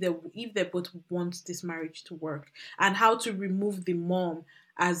marriage if they both want this marriage to work, and how to remove the mom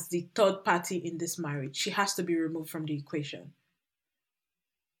as the third party in this marriage. She has to be removed from the equation.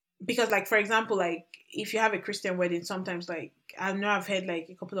 because like for example, like if you have a Christian wedding, sometimes like I know I've heard like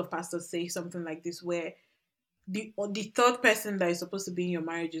a couple of pastors say something like this where the third person that is supposed to be in your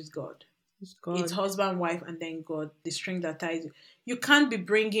marriage is God. It's It's God. husband, wife, and then God, the string that ties you. You can't be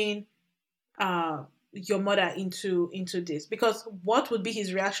bringing your mother into this, because what would be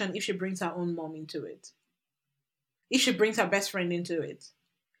his reaction if she brings her own mom into it? If she brings her best friend into it?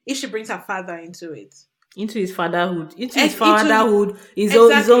 If she brings her father into it? Into his fatherhood. Into his Into fatherhood, his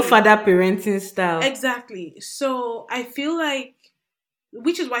own exactly, father parenting style. exactly. So I feel like,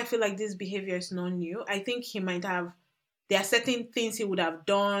 which is why I feel like this behavior is not new. I think he might have, there are certain things he would have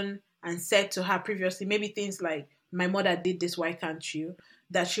done and said to her previously, maybe things like, my mother did this, why can't you?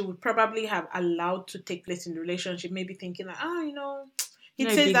 That she would probably have allowed to take place in the relationship, maybe thinking like, he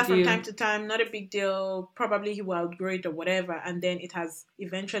Not a says big that from deal. time to time, not a big deal, probably he will outgrow it or whatever, and then it has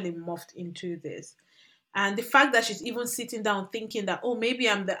eventually morphed into this. And the fact that she's even sitting down thinking that, oh, maybe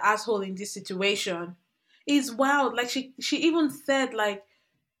I'm the asshole in this situation is wild. Like she even said like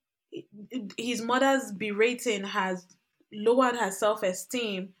his mother's berating has lowered her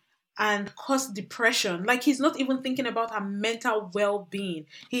self-esteem and caused depression. Like he's not even thinking about her mental well-being.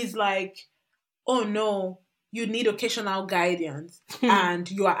 He's like, oh no, you need occasional guidance and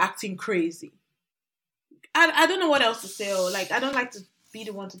you are acting crazy. I don't know what else to say. Or like I don't like to be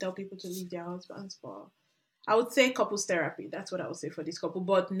the one to tell people to leave their husbands, but I would say couples therapy. That's what I would say for this couple.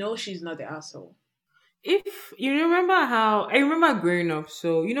 But no, she's not the asshole. If you remember how I remember growing up,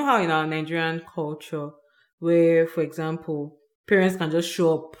 so you know how in our Nigerian culture, where for example, parents can just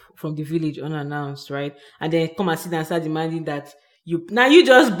show up from the village unannounced, right? And then come and sit and start demanding that you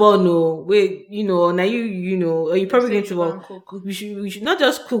just born, no wait, now or you They'll probably say you going to should go work. and cook. We should not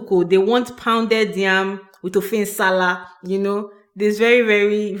just cook, oh, they want pounded yam with ofen sala, There's very,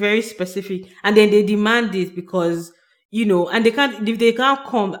 very, very specific. And then they demand it because and they can't, if they can't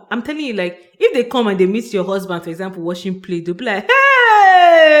come, I'm telling you, like, if they come and they meet your husband, for example, washing plate, they'll be like,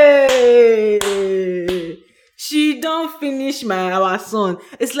 hey, she don't finish our son.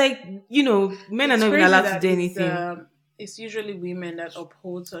 It's like, men are It's not even crazy allowed to that do anything. it's usually women that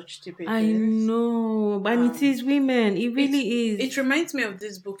uphold such stupid I things. know, and it Um, is women. It it really it is. reminds me of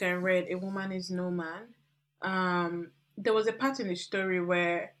this book I read, A Woman Is No Man. There was a part in the story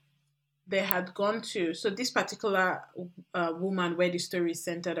where they had gone to, so this particular woman where the story is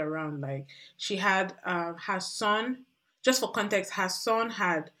centered around, like she had her son. Just for context, her son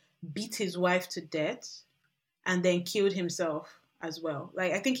had beat his wife to death and then killed himself as well.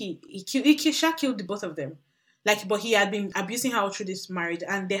 Like I think killed the both of them. Like, but he had been abusing her all through this marriage,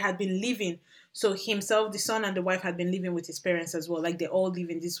 and they had been living. So himself, the son, and the wife had been living with his parents as well. Like they all live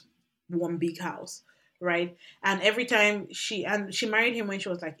in this one big house, right? And every time she married him when she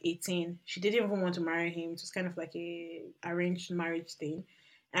was like 18. She didn't even want to marry him. It was kind of like a arranged marriage thing.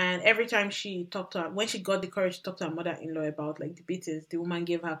 And every time she talked to her, when she got the courage to talk to her mother-in-law about like the beatings, the woman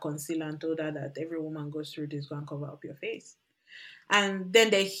gave her concealer and told her that every woman goes through this, go and cover up your face. And then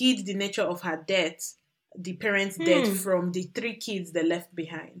they hid the nature of her death, the parents' death, Hmm. from the three kids they left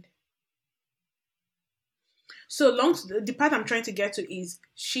behind. So long, the part I'm trying to get to is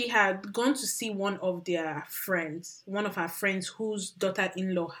she had gone to see one of her friends whose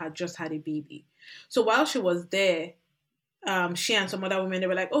daughter-in-law had just had a baby. So while she was there, she and some other women, they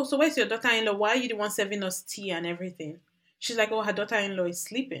were like, oh, so where's your daughter-in-law? Why are you the one serving us tea and everything? She's like, oh, her daughter-in-law is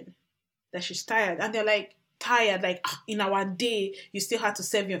sleeping, that she's tired. And they're like, tired, like, in our day, you still had to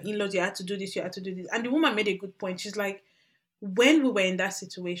serve your in-laws, you had to do this, you had to do this. And the woman made a good point. She's like, when we were in that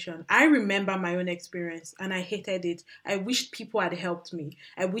situation, I remember my own experience and I hated it. I wished people had helped me.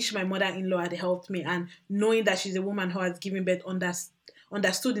 I wish my mother-in-law had helped me. And knowing that she's a woman who has given birth,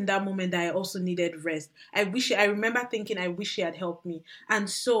 understood in that moment that I also needed rest. I remember thinking, I wish she had helped me. And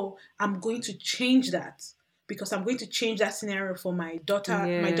so I'm going to change that, because I'm going to change that scenario for my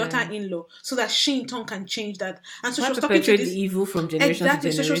Yeah. daughter-in-law, so that she in turn can change that. And so Why she was talking to perpetuate the this. evil from generation to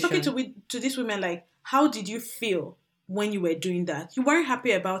Exactly. So she was talking generation? to these women like, how did you feel when you were doing that? You weren't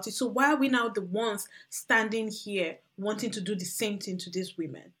happy about it. So why are we now the ones standing here wanting to do the same thing to these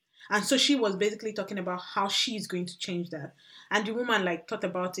women? And so she was basically talking about how she's going to change that. And the woman like thought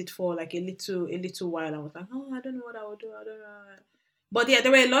about it for like a little while. I was like, oh, I don't know what I would do. I don't know. But yeah,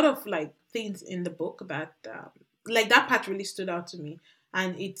 there were a lot of like things in the book that like that part really stood out to me.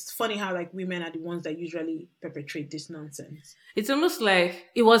 And it's funny how like women are the ones that usually perpetrate this nonsense. It's almost like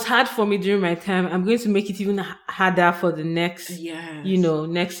it was hard for me during my time. I'm going to make it even harder for the next, Yes.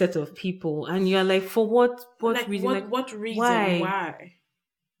 next set of people. And you're like, for what? What Like reason? Like, what reason? why?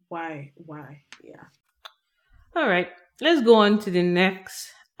 Why? Yeah. All right, let's go on to the next.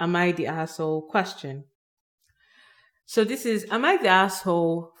 Am I the asshole question? So this is, am I the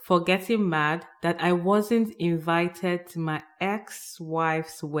asshole for getting mad that I wasn't invited to my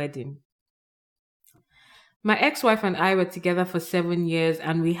ex-wife's wedding? My ex-wife and I were together for 7 years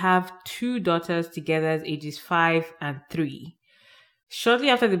and we have two daughters together ages 5 and 3. Shortly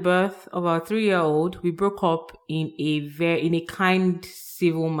after the birth of our 3-year-old, we broke up in a kind,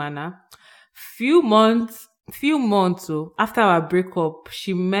 civil manner. Few months after our breakup,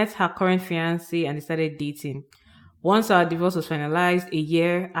 she met her current fiance and they started dating. Once our divorce was finalized, a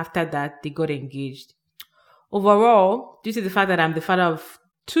year after that, they got engaged. Overall, due to the fact that I'm the father of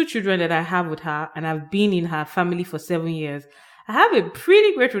two children that I have with her and I've been in her family for 7 years, I have a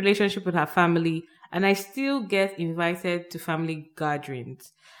pretty great relationship with her family and I still get invited to family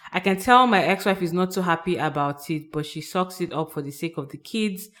gatherings. I can tell my ex-wife is not so happy about it, but she sucks it up for the sake of the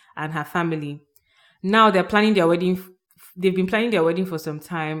kids and her family. Now they're planning their wedding. They've been planning their wedding for some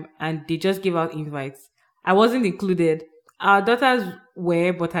time and they just gave out invites. I wasn't included. Our daughters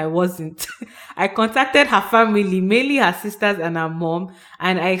were, but I wasn't. I contacted her family, mainly her sisters and her mom,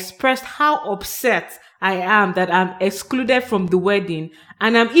 and I expressed how upset I am that I'm excluded from the wedding.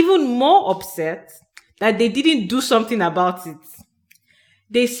 And I'm even more upset that they didn't do something about it.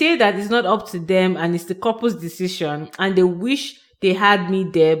 They say that it's not up to them and it's the couple's decision, and they wish they had me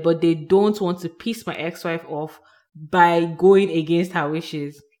there, but they don't want to piss my ex-wife off by going against her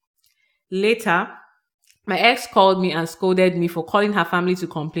wishes. Later, my ex called me and scolded me for calling her family to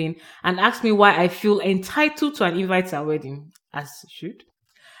complain and asked me why I feel entitled to an invite to her wedding, as should.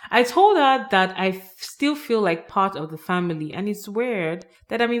 I told her that still feel like part of the family and it's weird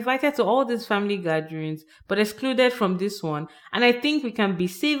that I'm invited to all these family gatherings but excluded from this one, and I think we can be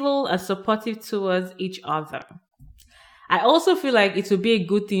civil and supportive towards each other. I also feel like it would be a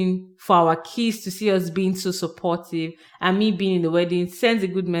good thing for our kids to see us being so supportive, and me being in the wedding sends a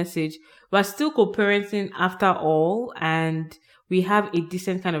good message. We're still co-parenting after all, and we have a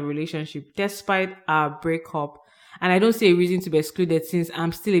decent kind of relationship despite our breakup. And I don't see a reason to be excluded since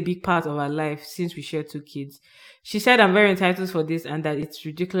I'm still a big part of our life since we share two kids. She said I'm very entitled for this and that it's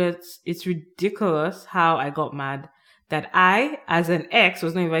ridiculous. It's ridiculous how I got mad that I, as an ex,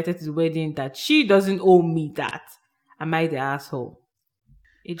 was not invited to the wedding, that she doesn't owe me that. Am I the asshole?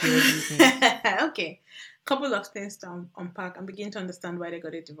 Okay. Couple of things to unpack and begin to understand why they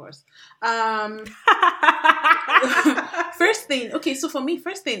got a divorce. First thing, okay, so for me,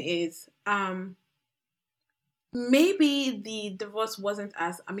 first thing is maybe the divorce wasn't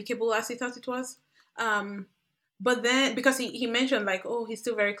as amicable as he thought it was. But then because he mentioned like, oh, he's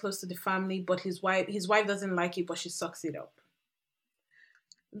still very close to the family, but his wife doesn't like it, but she sucks it up.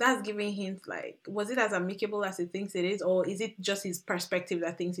 That's giving hints like, was it as amicable as he thinks it is, or is it just his perspective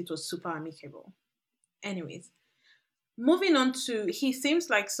that thinks it was super amicable? Anyways, moving on to, he seems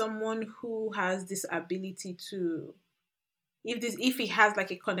like someone who has this ability to, if he has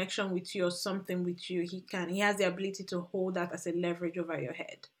like a connection with you or something with you, he has the ability to hold that as a leverage over your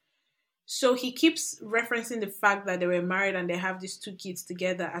head. So he keeps referencing the fact that they were married and they have these two kids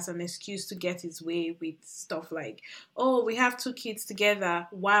together as an excuse to get his way with stuff like, oh, we have two kids together.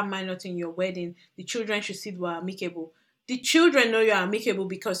 Why am I not in your wedding? The children should see we're amicable. The children know you're amicable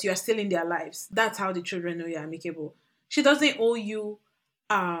because you are still in their lives. That's how the children know you're amicable. She doesn't owe you.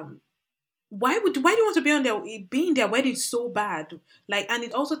 Why do you want to be in their wedding so bad? Like, and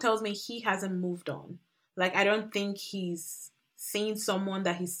it also tells me he hasn't moved on. Like, I don't think he's seeing someone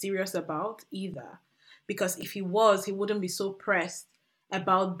that he's serious about either. Because if he was, he wouldn't be so pressed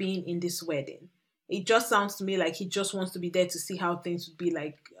about being in this wedding. It just sounds to me like he just wants to be there to see how things would be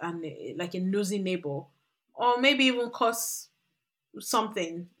like, and like a nosy neighbor, or maybe even cause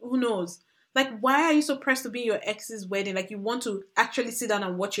something. Who knows? Like, why are you so pressed to be in your ex's wedding? Like, you want to actually sit down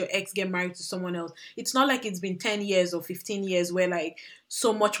and watch your ex get married to someone else. It's not like it's been 10 years or 15 years where, like,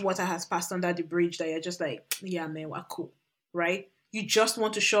 so much water has passed under the bridge that you're just like, yeah, man, we're cool, right? You just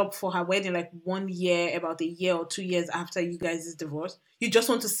want to show up for her wedding like 1 year, about a year or 2 years after you guys' divorce. You just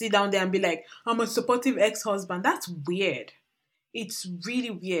want to sit down there and be like, I'm a supportive ex-husband. That's weird. It's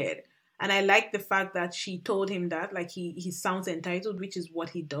really weird. And I like the fact that she told him that, like, he sounds entitled, which is what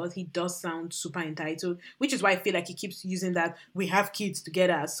he does. He does sound super entitled, which is why I feel like he keeps using that we have kids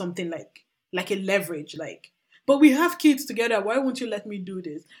together as something like a leverage. Like, but we have kids together. Why won't you let me do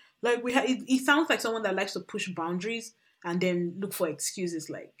this? Like, he sounds like someone that likes to push boundaries and then look for excuses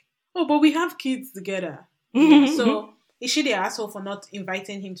like, oh, but we have kids together. Yeah, so is she the asshole for not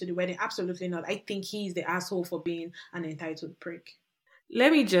inviting him to the wedding? Absolutely not. I think he's the asshole for being an entitled prick.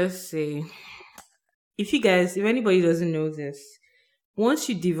 Let me just say, if anybody doesn't know this, once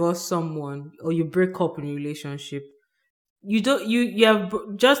you divorce someone or you break up in a relationship,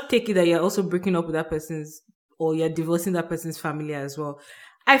 just take it that you're also breaking up with that person's or you're divorcing that person's family as well.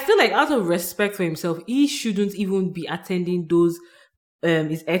 I feel like out of respect for himself, he shouldn't even be attending those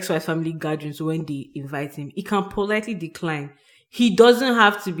his ex-wife family gatherings when they invite him. He can politely decline. He doesn't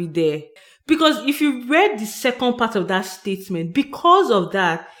have to be there. Because if you read the second part of that statement, because of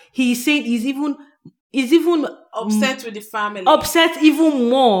that, he's saying he's even Upset with the family. upset even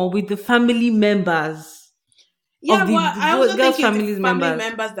more with the family members Yeah, of the, well, I the also girl's think it's family the family members.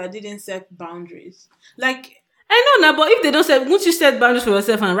 members that didn't set boundaries. Like, I know now, but if they don't set, won't you set boundaries for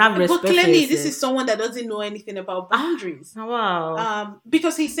yourself and have but respect for clearly, this yourself? is someone that doesn't know anything about boundaries. Wow.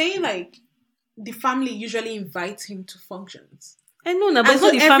 Because he's saying like the family usually invites him to functions. I know now, but And it's so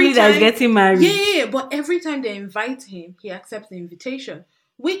not the every family that is time- getting married. Yeah, but every time they invite him, he accepts the invitation,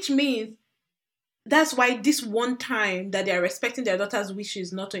 which means that's why this one time that they are respecting their daughter's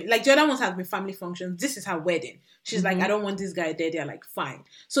wishes, not to, like the other ones have been family functions. This is her wedding. She's like, I don't want this guy there. They're like, fine.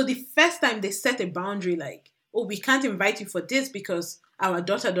 So the first time they set a boundary, like, oh, we can't invite you for this because our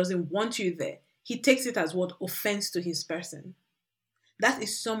daughter doesn't want you there. He takes it as what offense to his person. That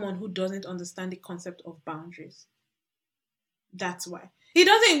is someone who doesn't understand the concept of boundaries. That's why. He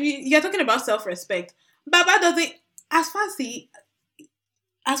doesn't, you're talking about self-respect. Baba doesn't, as far as he's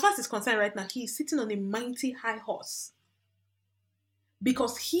concerned right now, he's sitting on a mighty high horse.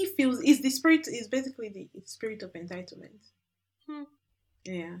 Because he feels is basically the spirit of entitlement.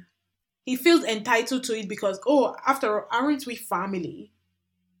 Yeah. He feels entitled to it because, oh, after all, aren't we family?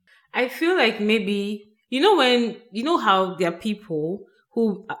 I feel like maybe how there are people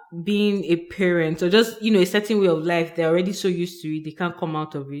who being a parent or just a certain way of life, they're already so used to it, they can't come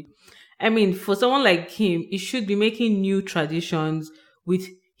out of it. I mean, for someone like him, he should be making new traditions with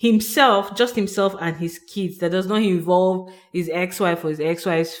himself, just himself and his kids, that does not involve his ex-wife or his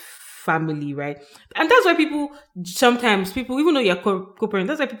ex-wife's family, right? And that's why sometimes people, even though you're co-parent,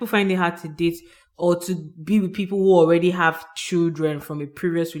 that's why people find it hard to date or to be with people who already have children from a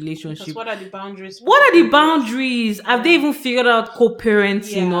previous relationship. Because what are the boundaries? What are the boundaries? Have they even figured out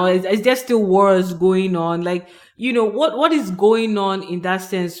co-parenting? Yeah. Or is there still wars going on? Like, what is going on in that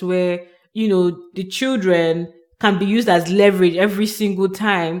sense where, the children can be used as leverage every single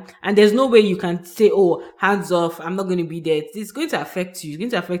time, and there's no way you can say, oh, hands off, I'm not going to be there. It's going to affect you. It's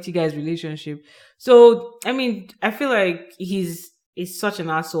going to affect you guys' relationship. So, I mean, I feel like he's such an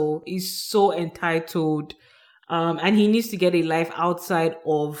asshole. He's so entitled. And he needs to get a life outside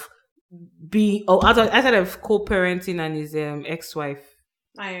of outside of co-parenting and his ex-wife.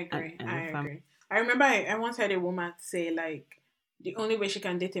 I agree. and I fam- agree. I remember I once heard a woman say, like, the only way she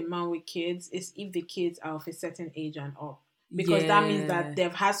can date a man with kids is if the kids are of a certain age and up. Because that means that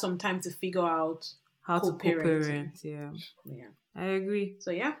they've had some time to figure out how to co-parenting. co-parent. Yeah, Yeah. I agree.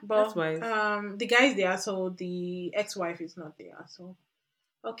 So yeah, but That's wise. the guy is the asshole, the ex-wife is not the asshole.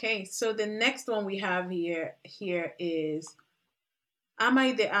 Okay, so the next one we have here is, am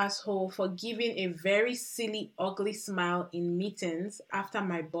I the asshole for giving a very silly, ugly smile in meetings after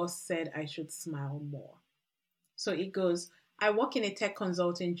my boss said I should smile more? So it goes, I work in a tech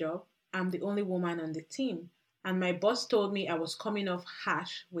consulting job. I'm the only woman on the team. And my boss told me I was coming off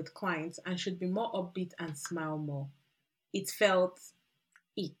harsh with clients and should be more upbeat and smile more. It felt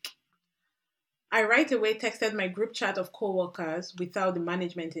eek. I right away texted my group chat of coworkers without the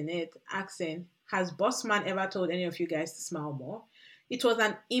management in it, asking, has boss man ever told any of you guys to smile more? It was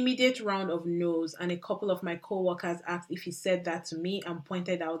an immediate round of no's, and a couple of my coworkers asked if he said that to me and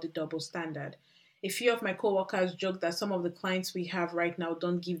pointed out the double standard. A few of my coworkers joked that some of the clients we have right now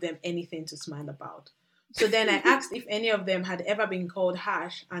don't give them anything to smile about. So then I asked if any of them had ever been called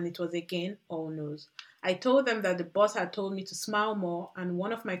harsh, and it was again all no's. I told them that the boss had told me to smile more, and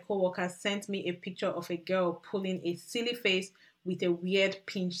one of my coworkers sent me a picture of a girl pulling a silly face with a weird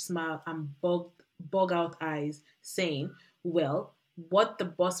pinch smile and bug out eyes, saying, well, what the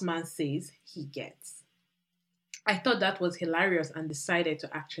boss man says, he gets. I thought that was hilarious and decided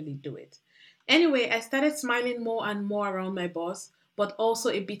to actually do it. Anyway, I started smiling more and more around my boss, but also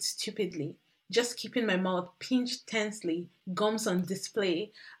a bit stupidly, just keeping my mouth pinched tensely, gums on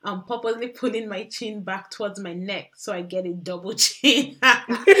display, and purposely pulling my chin back towards my neck so I get a double chin.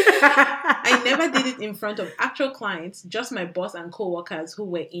 I never did it in front of actual clients, just my boss and co-workers who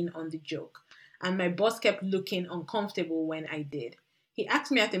were in on the joke. And my boss kept looking uncomfortable when I did. He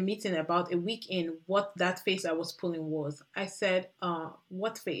asked me at a meeting about a week in what that face I was pulling was. I said,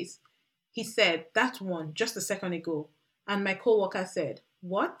 what face? He said, that one, just a second ago. And my co-worker said,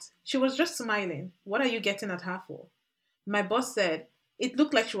 what? She was just smiling. What are you getting at her for? My boss said, it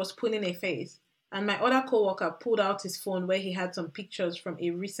looked like she was pulling a face. And my other co-worker pulled out his phone where he had some pictures from a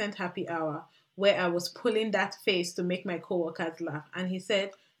recent happy hour where I was pulling that face to make my co-workers laugh. And he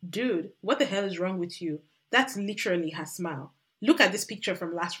said, dude, what the hell is wrong with you? That's literally her smile. Look at this picture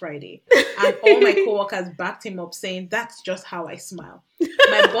from last Friday. And all my coworkers backed him up saying, that's just how I smile.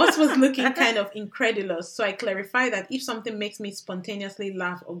 My boss was looking kind of incredulous, so I clarified that if something makes me spontaneously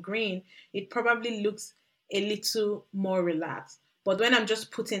laugh or grin, it probably looks a little more relaxed. But when I'm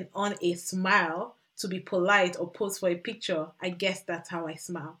just putting on a smile to be polite or pose for a picture, I guess that's how I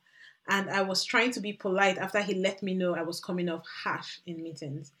smile. And I was trying to be polite after he let me know I was coming off harsh in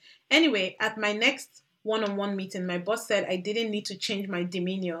meetings. Anyway, at my next one on one meeting, my boss said I didn't need to change my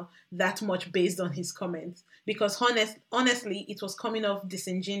demeanor that much based on his comments because honestly, it was coming off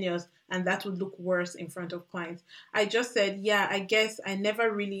disingenuous and that would look worse in front of clients. I just said, yeah, I guess I've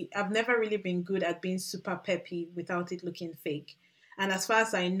never really been good at being super peppy without it looking fake. And as far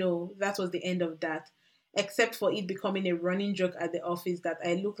as I know, that was the end of that, except for it becoming a running joke at the office that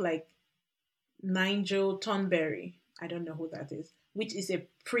I look like Nigel Thornberry. I don't know who that is, which is a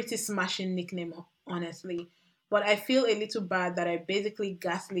pretty smashing nickname, honestly. But I feel a little bad that I basically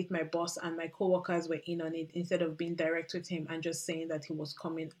gaslit my boss and my coworkers were in on it instead of being direct with him and just saying that he was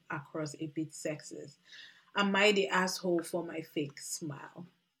coming across a bit sexist. Am I the asshole for my fake smile?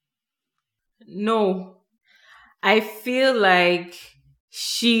 No, I feel like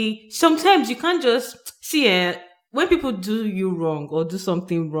she sometimes you can't just see when people do you wrong or do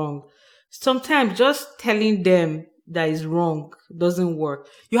something wrong. Sometimes just telling them that is wrong doesn't work.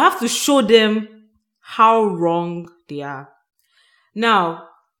 You have to show them how wrong they are. Now,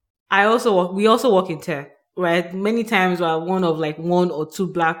 we also work in tech, right? Many times we're one of like one or two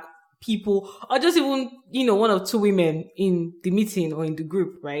black people, or just even, one or two women in the meeting or in the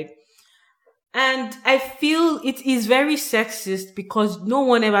group, right? And I feel it is very sexist because no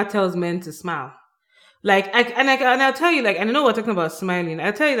one ever tells men to smile. And I'll tell you, like, and I know we're talking about smiling.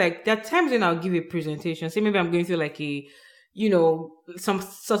 I'll tell you, like, there are times when I'll give a presentation. Say maybe I'm going through like some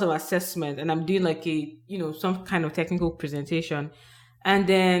sort of assessment and I'm doing like some kind of technical presentation. And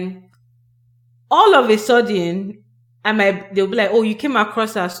then all of a sudden, they'll be like, oh, you came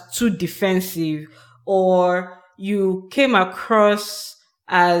across as too defensive, or you came across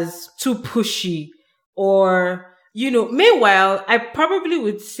as too pushy, or meanwhile I probably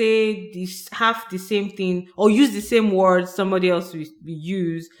would say this half the same thing or use the same words somebody else will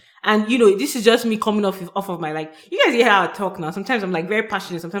use. And this is just me coming off of my, like, you guys hear how I talk now. Sometimes I'm like very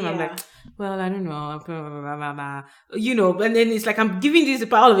passionate, sometimes I'm like, Yeah. well, I don't know, blah, blah, blah, blah, blah. And then it's like I'm giving this,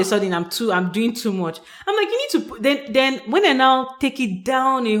 but all of a sudden I'm doing too much. I'm like, you need to then when I now take it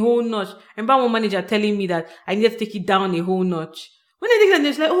down a whole notch. I remember one manager telling me that I needed to take it down a whole notch. When I think that,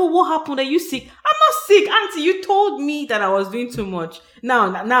 it's like, oh, what happened? Are you sick? I'm not sick, auntie. You told me that I was doing too much.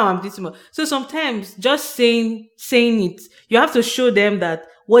 Now I'm doing too much. So sometimes just saying it, you have to show them that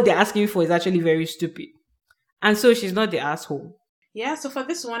what they're asking for is actually very stupid. And so she's not the asshole. Yeah, so for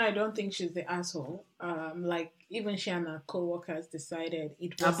this one, I don't think she's the asshole. Like even she and her co-workers decided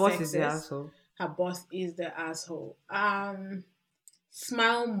it Her was boss is the sexist. asshole. Her boss is the asshole.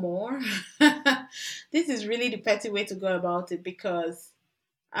 Smile more. This is really the petty way to go about it because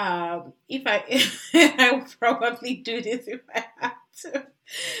if I I would probably do this if I had to.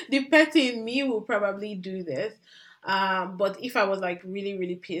 The petty in me will probably do this. But if I was like really,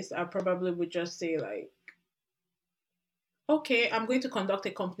 really pissed, I probably would just say like, okay, I'm going to conduct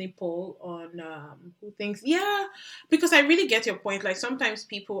a company poll on who thinks, yeah, because I really get your point. Like sometimes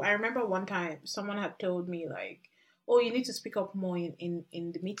people, I remember one time someone had told me like, oh, you need to speak up more in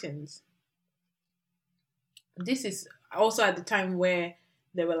the meetings. This is also at the time where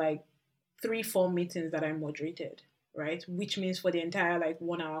there were like 3, 4 meetings that I moderated, right? Which means for the entire like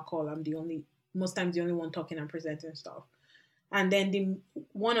 1 hour call, I'm most times the only one talking and presenting stuff. And then the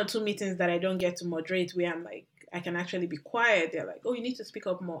 1 or 2 meetings that I don't get to moderate where I'm like, I can actually be quiet, they're like, oh, you need to speak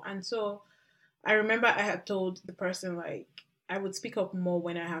up more. And so I remember I had told the person, like, I would speak up more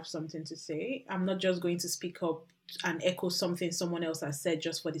when I have something to say. I'm not just going to speak up and echo something someone else has said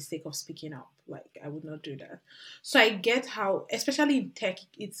just for the sake of speaking up. Like, I would not do that. So I get how, especially in tech,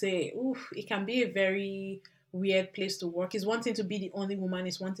 it can be a very weird place to work. It's one thing to be the only woman,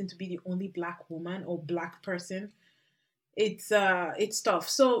 it's one thing to be the only black woman or black person. It's tough.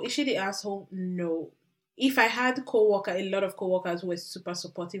 So is she the asshole? No. If I had a lot of coworkers who were super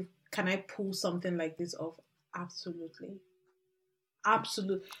supportive, can I pull something like this off? Absolutely.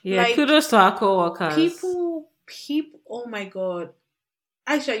 Absolutely. Yeah, Like kudos to our co-workers. people, oh my God.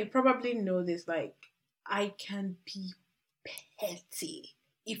 Aisha, you probably know this. Like, I can be petty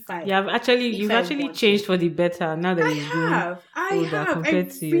if I You've I actually want to. changed for the better now that you've grown older I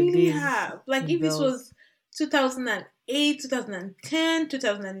compared to your really days have. Like, in if this bells. was 2008, 2010,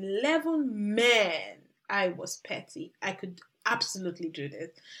 2011, man, I was petty. I could absolutely do this.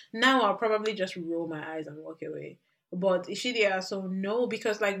 Now I'll probably just roll my eyes and walk away. But is she the asshole? No,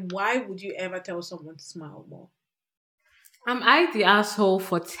 because like, why would you ever tell someone to smile more? Am I the asshole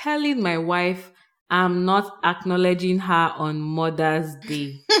for telling my wife I'm not acknowledging her on Mother's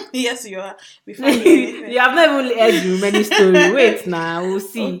Day? Yes, you are. Before I do You anything. have not even heard the many story. Wait now, we'll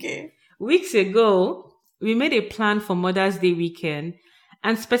see. Okay. Weeks ago, we made a plan for Mother's Day weekend,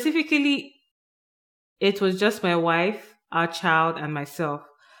 and specifically, it was just my wife, our child, and myself.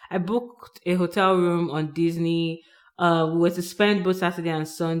 I booked a hotel room on Disney. We were to spend both Saturday and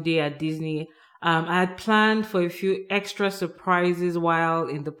Sunday at Disney. I had planned for a few extra surprises while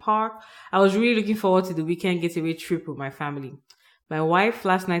in the park. I was really looking forward to the weekend getaway trip with my family. My wife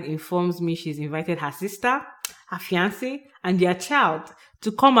last night informs me she's invited her sister, her fiance, and their child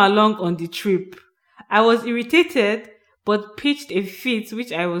to come along on the trip. I was irritated, but pitched a fit,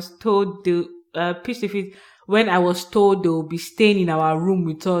 which I was told the pitched a fit when I was told they will be staying in our room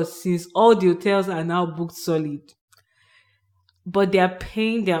with us since all the hotels are now booked solid. But they are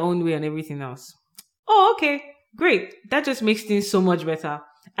paying their own way and everything else. Oh, okay, great. That just makes things so much better.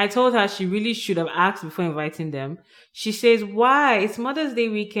 I told her she really should have asked before inviting them. She says, why? It's Mother's Day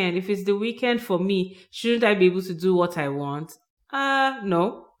weekend. If it's the weekend for me, shouldn't I be able to do what I want?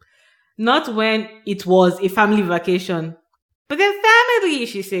 No. Not when it was a family vacation. But they're family,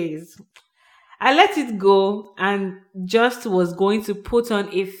 she says. I let it go and just was going to put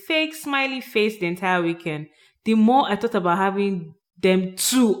on a fake smiley face the entire weekend. The more I thought about having them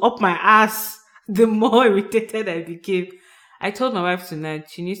two up my ass, the more irritated I became. I told my wife tonight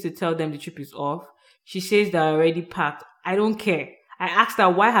she needs to tell them the trip is off. She says they're already packed. I don't care. I asked her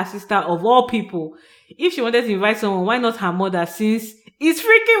why her sister of all people. If she wanted to invite someone, why not her mother since it's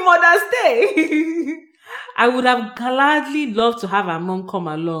freaking Mother's Day? I would have gladly loved to have her mom come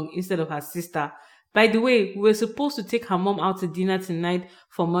along instead of her sister. By the way, we were supposed to take her mom out to dinner tonight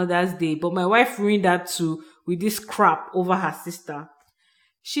for Mother's Day, but my wife ruined that too with this crap over her sister.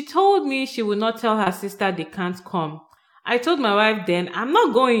 She told me she would not tell her sister they can't come. I told my wife then, I'm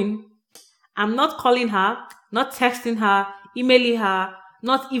not going. I'm not calling her, not texting her, emailing her,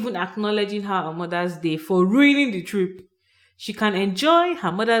 not even acknowledging her on Mother's Day for ruining the trip. She can enjoy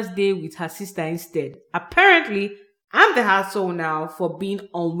her Mother's Day with her sister instead. Apparently, I'm the asshole now for being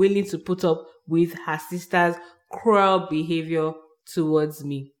unwilling to put up with her sister's cruel behavior towards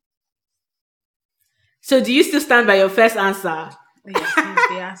me. So, do you still stand by your first answer? Yes,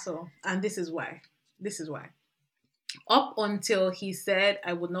 he's the asshole. And this is why. This is why. Up until he said,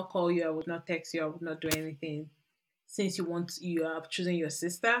 I would not call you, I would not text you, I would not do anything since you are choosing your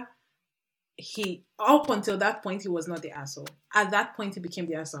sister. He Up until that point he was not the asshole. At that point he became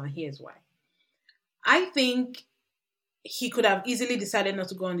the asshole, and here's why. I think he could have easily decided not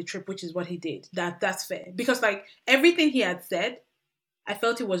to go on the trip, which is what he did. That's fair. Because like everything he had said, I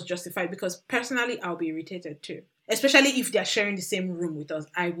felt it was justified because personally I'll be irritated too. Especially if they're sharing the same room with us,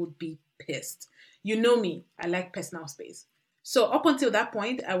 I would be pissed. You know me, I like personal space. So up until that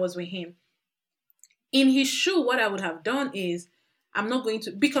point, I was with him. In his shoe, what I would have done is I'm not going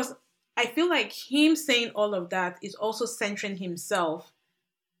to, because I feel like him saying all of that is also centering himself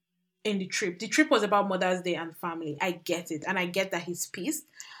in the trip. The trip was about Mother's Day and family. I get it. And I get that he's pissed.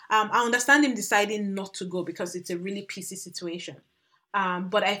 I understand him deciding not to go because it's a really pissy situation.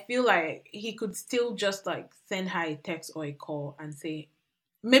 But I feel like he could still just like send her a text or a call and say,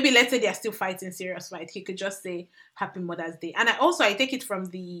 maybe let's say they're still fighting serious fight. He could just say Happy Mother's Day. And I take it from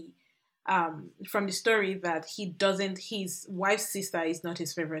the story that his wife's sister is not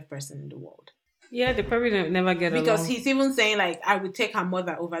his favorite person in the world. Yeah, they probably never get Because along. he's even saying like I would take her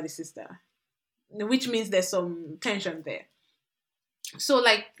mother over the sister. Which means there's some tension there. So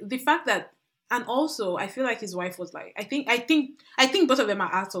like the fact that, and also I feel like his wife was like, I think both of them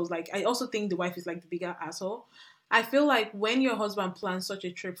are assholes. Like I also think the wife is like the bigger asshole. I feel like when your husband plans such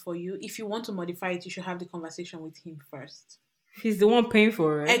a trip for you, if you want to modify it, you should have the conversation with him first. He's the one paying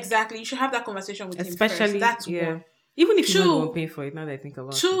for it. Exactly. You should have that conversation with him first. Especially, That's yeah. one. Even if he's not the Two, one paying for it, now that I think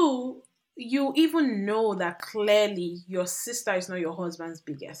about it. two, you even know that clearly your sister is not your husband's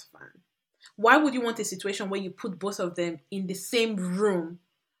biggest fan. Why would you want a situation where you put both of them in the same room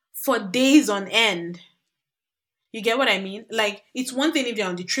for days on end? You get what I mean? Like, it's one thing if they're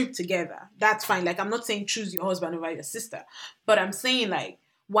on the trip together. That's fine. Like, I'm not saying choose your husband over your sister. But I'm saying, like,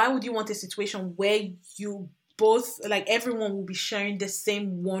 why would you want a situation where you both, like, everyone will be sharing the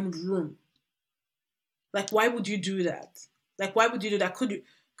same one room? Like, why would you do that? Like, why would you do that? Could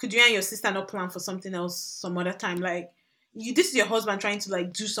you and your sister not plan for something else some other time? Like, this is your husband trying to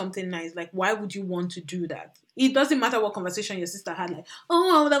like do something nice. Like, why would you want to do that? It doesn't matter what conversation your sister had. Like,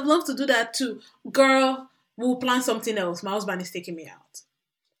 oh, I would have loved to do that too, girl. we'll plan something else. My husband is taking me out.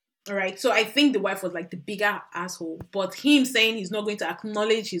 All right. So I think the wife was like the bigger asshole. But him saying he's not going to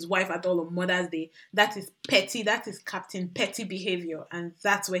acknowledge his wife at all on Mother's Day, that is petty. That is Captain Petty behavior. And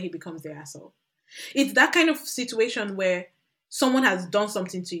that's where he becomes the asshole. It's that kind of situation where someone has done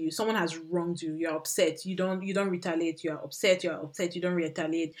something to you, someone has wronged you, you're upset, you don't retaliate, you're upset, you don't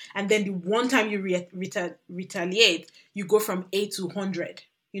retaliate. And then the one time you retaliate, you go from 8 to 100.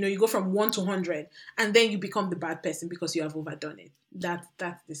 You go from 1 to 100, and then you become the bad person because you have overdone it. That's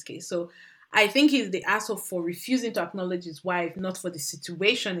this case. So I think he's the asshole for refusing to acknowledge his wife, not for the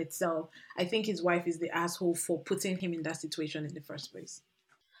situation itself. I think his wife is the asshole for putting him in that situation in the first place.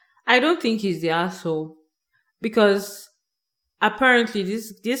 I don't think he's the asshole because apparently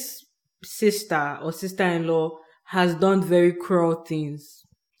this sister or sister-in-law has done very cruel things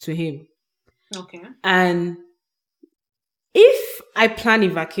to him. Okay. And if I plan a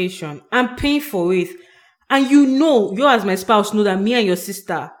vacation, I'm paying for it, and you as my spouse know that me and your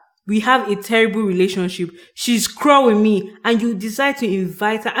sister, we have a terrible relationship. She's cruel with me, and you decide to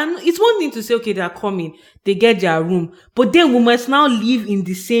invite her. And it's one thing to say, okay, they're coming, they get their room, but then we must now live in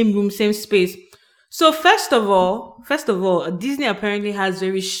the same room, same space. So first of all, Disney apparently has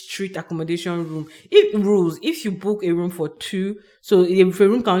very strict accommodation rules. If you book a room for 2, so if a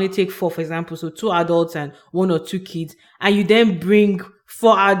room can only take 4, for example, so 2 adults and 1 or 2 kids, and you then bring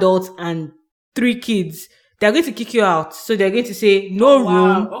 4 adults and 3 kids, they're going to kick you out. So they're going to say no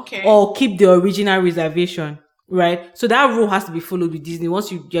room, okay, or keep the original reservation. Right, so that rule has to be followed with Disney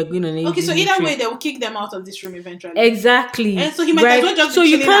once you're going on any. Okay, Disney so either trip. way, they will kick them out of this room eventually. Exactly. And so he might as well just so be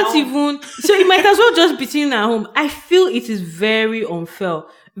you chilling can't at home. even. So you might as well just be chilling at home. I feel it is very unfair.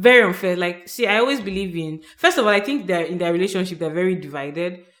 Very unfair. Like, see, I always believe in. First of all, I think that in their relationship they're very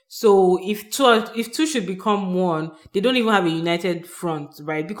divided. So if two should become one, they don't even have a united front,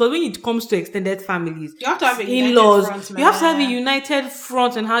 right? Because when it comes to extended families, you have to have a in-laws, united front, man. you have to have a united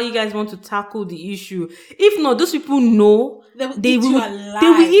front on how you guys want to tackle the issue. If not, those people know they will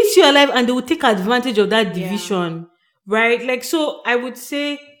eat you alive, and they will take advantage of that division, right? Like, so I would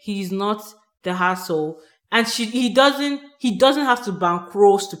say he's not the hassle, and he doesn't have to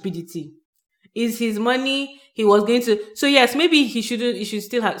bankroll stupidity. Is his money. He was going to, so yes, maybe he should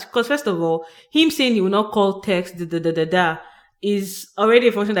still have, because first of all, him saying he will not call, text, is already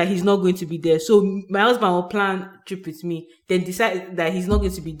a function that he's not going to be there. So my husband will plan trip with me, then decide that he's not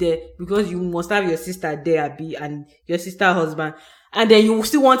going to be there because you must have your sister there, Abby, and your sister husband, and then you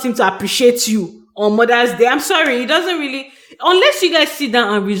still want him to appreciate you on Mother's Day. I'm sorry, he doesn't really, unless you guys sit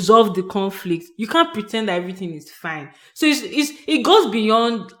down and resolve the conflict, you can't pretend that everything is fine. So it goes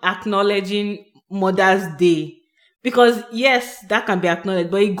beyond acknowledging Mother's Day, because yes, that can be acknowledged,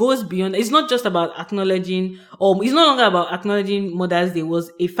 but it goes beyond. It's not just about acknowledging, or it's no longer about acknowledging Mother's Day. It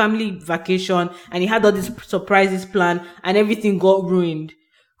was a family vacation, and he had all these surprises planned, and everything got ruined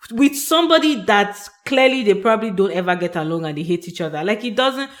with somebody that clearly they probably don't ever get along and they hate each other. Like, it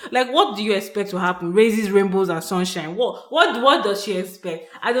doesn't, like, what do you expect to happen? Raises rainbows and sunshine. What does she expect?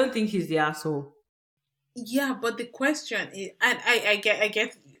 I don't think he's the asshole. Yeah, but the question is, and I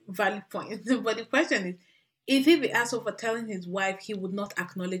get valid points, but the question is he the asshole for telling his wife he would not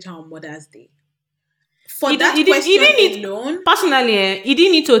acknowledge her on Mother's Day? For that question alone, personally, he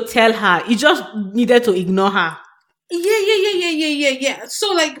didn't need to tell her. He just needed to ignore her. Yeah.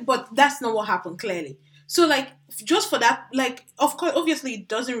 So, like, but that's not what happened, clearly. So, like, just for that, like, of course, obviously, it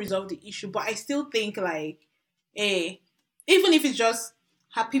doesn't resolve the issue, but I still think, like, even if it's just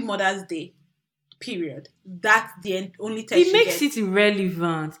Happy Mother's Day, period, that's the only test it makes it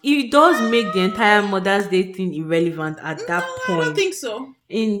irrelevant. It does make the entire Mother's Day thing irrelevant at that point. I don't think so.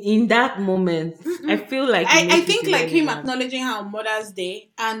 In that moment, I feel like I think like him acknowledging her on Mother's Day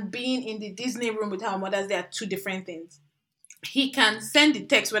and being in the Disney room with her on Mother's Day are two different things. He can send the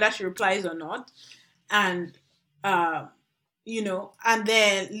text whether she replies or not, and and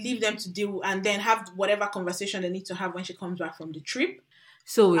then leave them to deal, and then have whatever conversation they need to have when she comes back from the trip.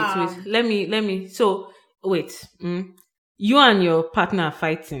 So wait. Let me. So wait. You and your partner are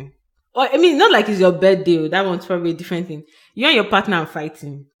fighting. Or, I mean, not like it's your birthday. That one's probably a different thing. You and your partner are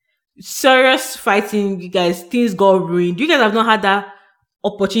fighting. Serious fighting. You guys, things got ruined. You guys have not had that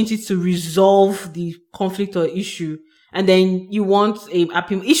opportunity to resolve the conflict or issue. And then you want a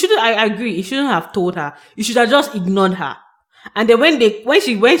happy. I agree. You shouldn't have told her. You should have just ignored her. And then when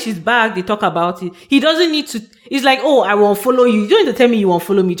she's back, they talk about it. He doesn't need to. It's like, oh, I won't follow you. You don't need to tell me you won't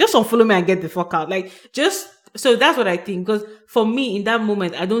follow me. Just unfollow me and get the fuck out. Like, so that's what I think. Because for me, in that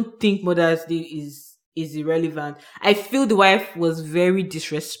moment, I don't think Mother's Day is irrelevant. I feel the wife was very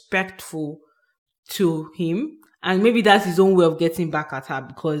disrespectful to him, And maybe that's his own way of getting back at her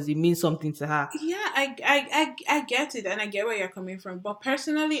because it means something to her. Yeah, I get it, and I get where you're coming from. But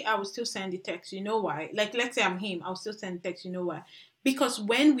personally, I would still send the text. You know why? Like, let's say I'm him, I'll still send the text. You know why? Because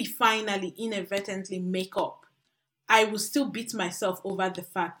when we finally inadvertently make up, I will still beat myself over the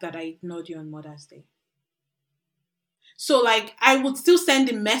fact that I ignored you on Mother's Day. So, like, I would still send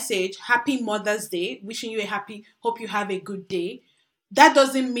a message, Happy Mother's Day, wishing you a happy, hope you have a good day. That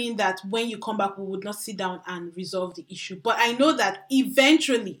doesn't mean that when you come back, we would not sit down and resolve the issue. But I know that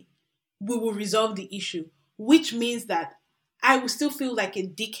eventually we will resolve the issue, which means that I will still feel like a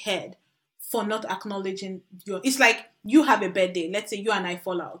dickhead for not acknowledging your. It's like you have a birthday. Let's say you and I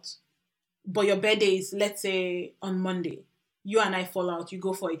fall out, but your birthday is, let's say, on Monday. You and I fall out. You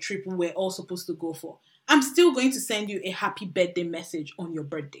go for a trip we're all supposed to go for. I'm still going to send you a happy birthday message on your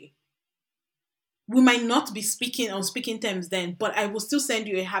birthday. We might not be speaking on speaking terms then, but I will still send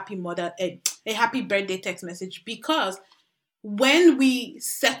you a happy birthday text message, because when we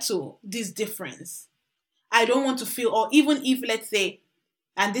settle this difference, I don't want to feel, or even if, let's say,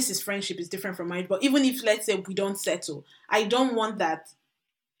 and this is friendship, is different from marriage, but even if, let's say, we don't settle, I don't want that,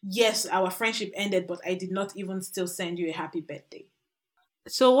 yes, our friendship ended, but I did not even still send you a happy birthday.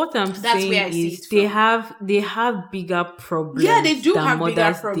 So what I'm saying is they have bigger problems. Yeah, they do than have Mother's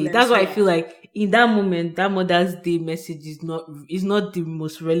bigger Day. problems. That's why I yeah. feel like in that moment, that Mother's Day message is not the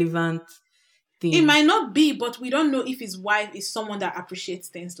most relevant thing. It might not be, but we don't know if his wife is someone that appreciates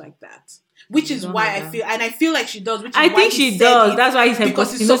things like that. Which is why I feel like she does. Which is I why think she does. That's why he said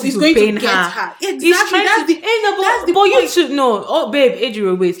because he's going pain to get her. Exactly. That's the point. you should know. Oh, babe,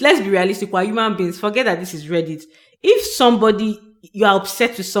 Ejiro, wait. Let's be realistic. We're human beings. Forget that this is Reddit. If somebody, you are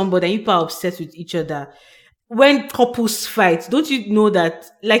upset with somebody and you are upset with each other, when couples fight, don't you know that,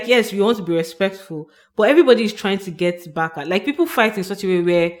 like, yes, we want to be respectful, but everybody is trying to get back at, like, people fight in such a way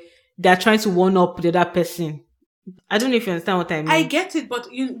where they're trying to one up the other person. I don't know if you understand what I mean. I get it, but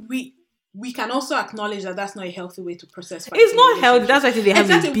we can also acknowledge that that's not a healthy way to process fight. It's not healthy. That's why they have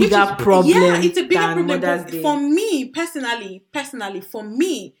a bigger problem. Yeah, it's a bigger problem. But for me, personally, for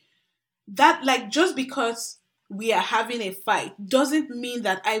me, that, like, just because we are having a fight doesn't mean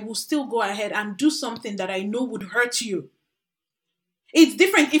that I will still go ahead and do something that I know would hurt you. It's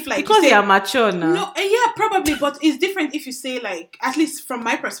different if, like, because you are mature now. No, yeah, probably, but it's different if you say, like, at least from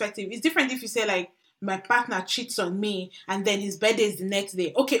my perspective, it's different if you say, like, my partner cheats on me and then his birthday is the next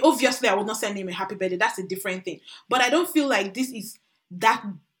day. Okay, obviously I would not send him a happy birthday. That's a different thing. But I don't feel like this is that,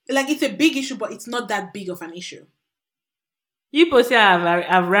 like, it's a big issue, but it's not that big of an issue. You both say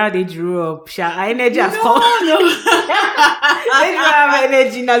I've rounded Drew up. Her energy has come. No. Nedra have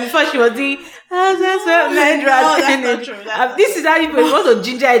energy now. Before she was doing, that's not true. This is how you want to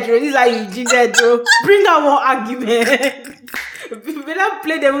ginger Drew. This is how you ginger Drew. Bring out more argument. You better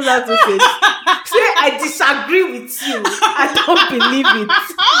play devil's advocate. Say I disagree with you. I don't believe it.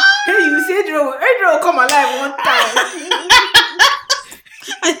 Hey, you say Drew will come alive one time.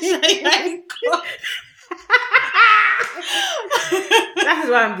 That's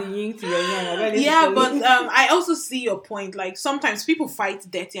why I'm the yin to your yang. Yeah, but I also see your point. Like, sometimes people fight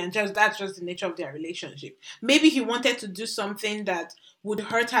dirty, and that's just the nature of their relationship. Maybe he wanted to do something that would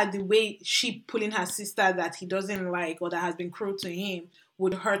hurt her, the way she pulling her sister that he doesn't like or that has been cruel to him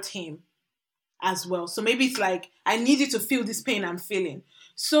would hurt him as well. So maybe it's like, I need you to feel this pain I'm feeling.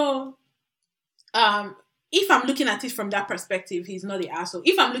 So if I'm looking at it from that perspective, he's not the asshole.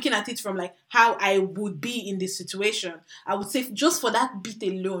 If I'm looking at it from, like, how I would be in this situation, I would say just for that bit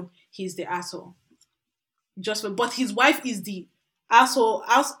alone, he's the asshole. But his wife is the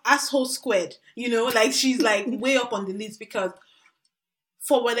asshole squared. You know, like, she's like way up on the list, because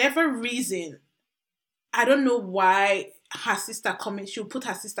for whatever reason, I don't know why she'll put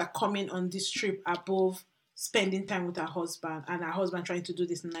her sister coming on this trip above spending time with her husband, and her husband trying to do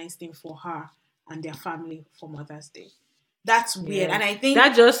this nice thing for her and their family for Mother's Day. That's weird. Yeah. And I think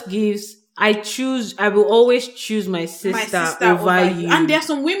that just gives, I will always choose my sister over you. And there are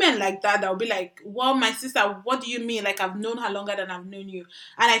some women like that will be like, well, my sister, what do you mean? Like, I've known her longer than I've known you.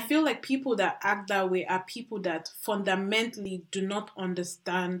 And I feel like people that act that way are people that fundamentally do not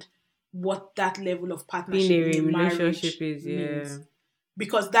understand what that level of partnership in a relationship is. Means.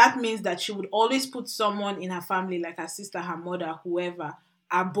 Because that means that she would always put someone in her family, like her sister, her mother, whoever,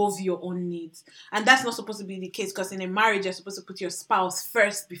 above your own needs. And that's not supposed to be the case, because in a marriage you're supposed to put your spouse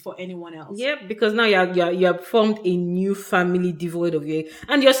first before anyone else. Yeah, because now you have formed a new family devoid of you,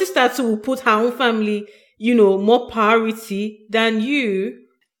 and your sister too will put her own family, more priority than you.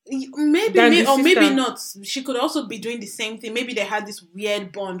 Maybe not. She could also be doing the same thing. Maybe they had this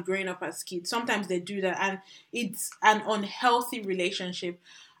weird bond growing up as kids. Sometimes they do that, and it's an unhealthy relationship.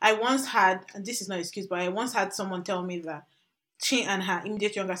 I once had, and this is not an excuse, but I once had someone tell me that she and her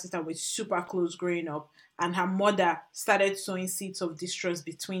immediate younger sister were super close growing up, and her mother started sowing seeds of distrust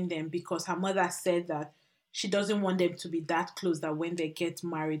between them because her mother said that she doesn't want them to be that close, that when they get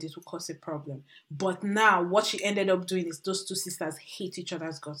married it will cause a problem. But now what she ended up doing is those two sisters hate each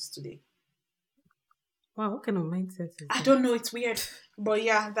other's guts today. Wow, what kind of mindset is I that? don't know, it's weird. But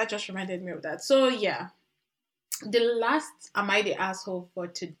yeah, that just reminded me of that. So yeah, the last Am I the Asshole for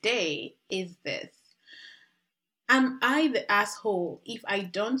today is this. Am I the asshole if I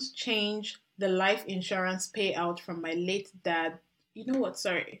don't change the life insurance payout from my late dad? You know what?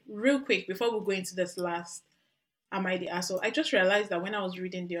 Sorry. Real quick, before we go into this last Am I the asshole? I just realized that when I was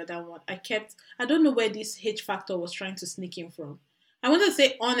reading the other one, I don't know where this H factor was trying to sneak in from. I wanted to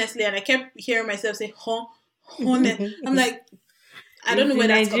say honestly, and I kept hearing myself say, honest. I'm like, I don't It's know the where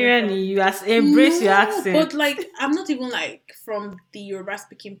that's coming Nigerian from. in you. Embrace your No, but accent. like, I'm not even like from the Yoruba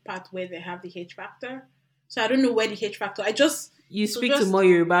speaking part where they have the H factor. So I don't know where the H factor. You It was speak to just, more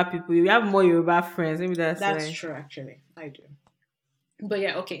Yoruba people. You have more Yoruba friends. Maybe that's that's why. true actually. I do. But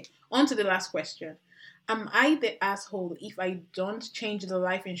yeah, okay. On to the last question. Am I the asshole if I don't change the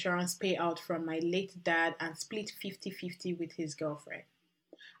life insurance payout from my late dad and split 50-50 with his girlfriend?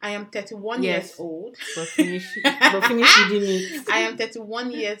 I am 31 years Yes, old. but finish. But finish reading it. I am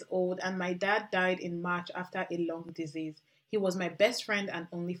 31 years old and my dad died in March after a long disease. He was my best friend and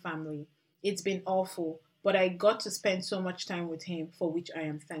only family. It's been awful, but I got to spend so much time with him, for which I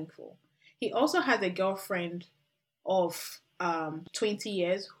am thankful. He also has a girlfriend of 20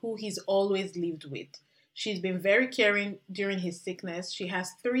 years who he's always lived with. She's been very caring during his sickness. She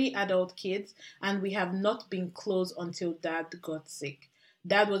has three adult kids, and we have not been close until dad got sick.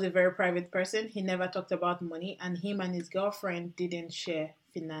 Dad was a very private person. He never talked about money, and him and his girlfriend didn't share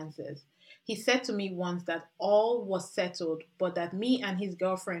finances. He said to me once that all was settled, but that me and his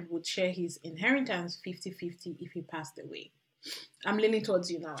girlfriend would share his inheritance 50-50 if he passed away. I'm leaning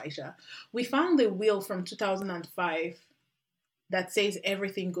towards you now, Aisha. We found a will from 2005 that says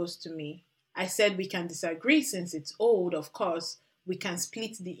everything goes to me. I said we can disagree since it's old, of course. We can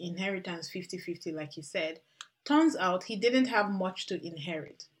split the inheritance 50-50, like he said. Turns out he didn't have much to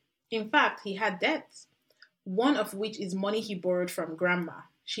inherit. In fact, he had debts, one of which is money he borrowed from grandma.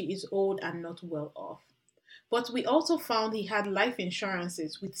 She is old and not well off. But we also found he had life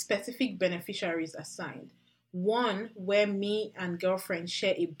insurances with specific beneficiaries assigned. One where me and girlfriend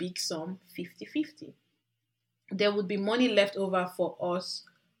share a big sum 50-50. There would be money left over for us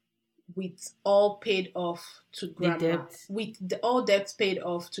with all paid off to The grandma, debt. with all debts paid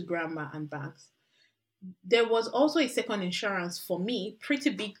off to grandma and banks. There was also a second insurance for me, pretty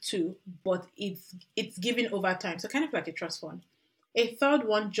big too, but it's given over time, so kind of like a trust fund. A third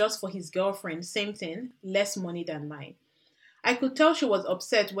one just for his girlfriend, same thing, less money than mine. I could tell she was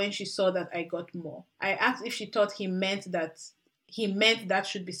upset when she saw that I got more. I asked if she thought he meant that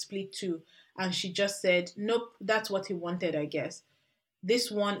should be split too, and she just said, "Nope, that's what he wanted, I guess.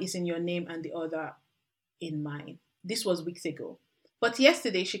 This one is in your name and the other in mine." This was weeks ago. But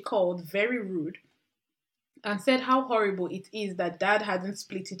yesterday she called, very rude, and said how horrible it is that dad hadn't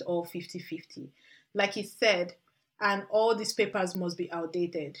split it all 50-50. Like he said, and all these papers must be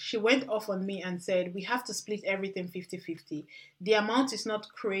outdated. She went off on me and said, "We have to split everything 50-50. The amount is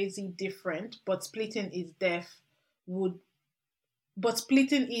not crazy different, but would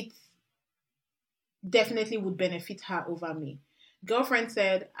splitting it definitely would benefit her over me." Girlfriend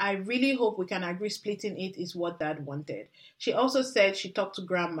said, "I really hope we can agree splitting it is what dad wanted." She also said she talked to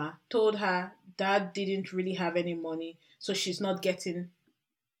grandma, told her dad didn't really have any money, so she's not getting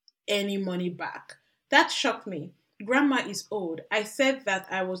any money back. That shocked me. Grandma is old. I said that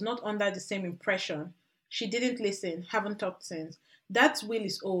I was not under the same impression. She didn't listen, haven't talked since. Dad's will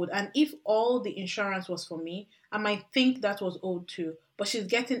is old, and if all the insurance was for me, I might think that was old too, but she's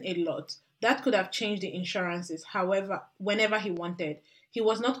getting a lot. That could have changed the insurances, however, whenever he wanted. He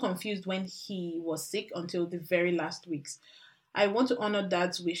was not confused when he was sick until the very last weeks. I want to honor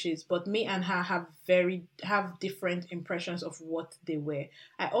dad's wishes, but me and her have different impressions of what they were.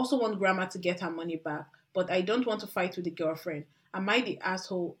 I also want grandma to get her money back, but I don't want to fight with the girlfriend. Am I the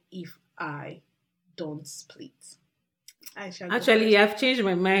asshole if I don't split? I shall go Actually, first. I've changed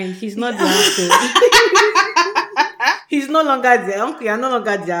my mind. He's not the Yeah. asshole. He's no longer the uncle. You're no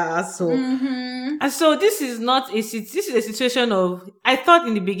longer the asshole. Mm-hmm. And so this is a situation of, I thought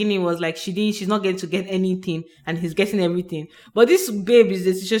in the beginning was like she's not going to get anything and he's getting everything. But this babe is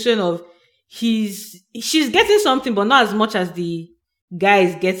the situation of she's getting something but not as much as the guy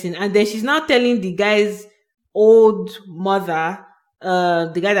is getting. And then she's now telling the guy's old mother,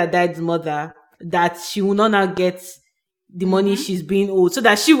 the guy that died's mother, that she will not now get the money she's being owed so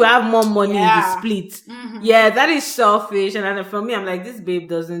that she will have more money in the split. Yeah, that is selfish. And then for me, I'm like, this babe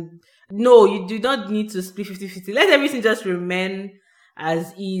doesn't. No, you do not need to split 50-50. Let everything just remain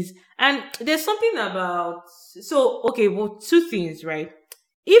as is. And there's something about. So, okay, well, two things, right?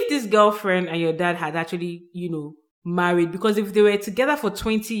 If this girlfriend and your dad had actually, married, because if they were together for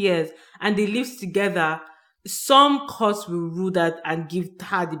 20 years and they lived together, some courts will rule that and give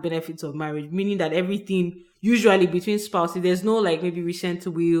her the benefits of marriage, meaning that everything usually between spouses, there's no like maybe recent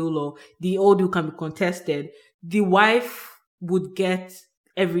will or the old will can be contested. The wife would get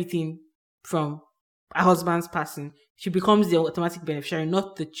everything from her husband's passing. She becomes the automatic beneficiary,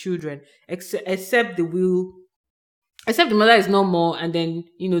 not the children, except the will, except the mother is no more, and then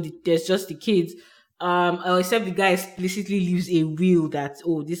there's just the kids. Or except the guy explicitly leaves a will that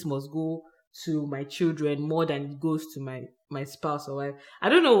this must go to my children more than it goes to my spouse or wife. I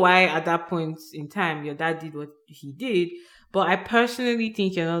don't know why at that point in time your dad did what he did, but I personally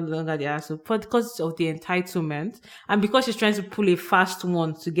think you're no longer the asshole because of the entitlement and because she's trying to pull a fast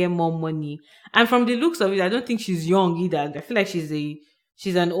one to get more money. And from the looks of it, I don't think she's young either. I feel like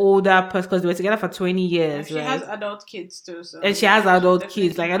she's an older person because they were together for 20 years. She has adult kids too. So and she has adult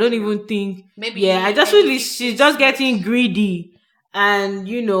kids. Like, I don't even think. Maybe. Yeah, I just really, she's just getting greedy. And,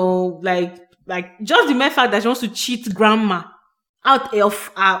 like just the mere fact that she wants to cheat grandma out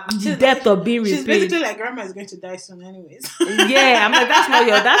of the debt of being repaid. She's basically like, grandma is going to die soon anyways. Yeah, I'm like,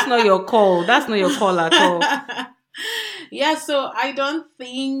 that's not your call. That's not your call at all. Yeah, so I don't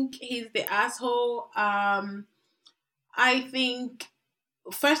think he's the asshole. I think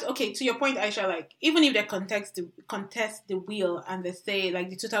first, okay, to your point, Aisha, like even if they contest the will and they say like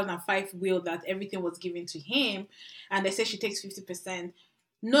the 2005 will that everything was given to him, and they say she takes 50%.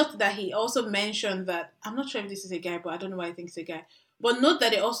 Note that he also mentioned that, I'm not sure if this is a guy, but I don't know why I think it's a guy. But note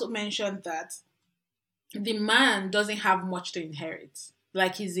that they also mentioned that the man doesn't have much to inherit.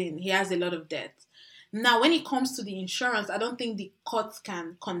 Like he has a lot of debt. Now, when it comes to the insurance, I don't think the courts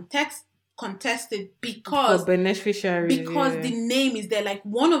can contest it because for beneficiaries, the name is there. Like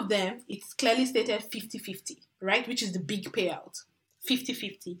one of them, it's clearly stated 50-50, right? Which is the big payout,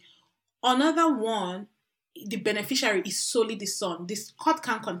 50-50. Another one, the beneficiary is solely the son. This court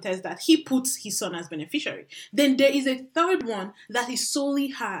can't contest that. He puts his son as beneficiary. Then there is a third one that he solely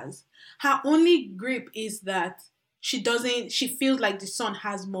has. Her only grip is that she feels like the son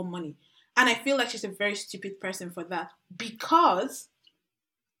has more money. And I feel like she's a very stupid person for that. Because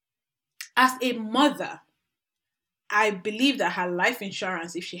as a mother, I believe that her life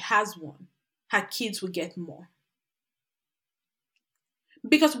insurance, if she has one, her kids will get more.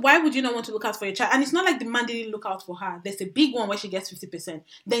 Because why would you not want to look out for your child? And it's not like the man didn't look out for her. There's a big one where she gets 50%.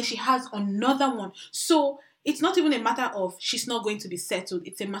 Then she has another one. So it's not even a matter of she's not going to be settled.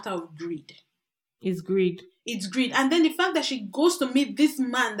 It's a matter of greed. It's greed. It's greed. And then the fact that she goes to meet this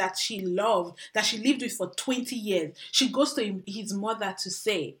man that she loved, that she lived with for 20 years. She goes to his mother to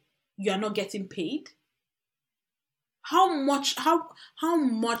say, you are not getting paid? How much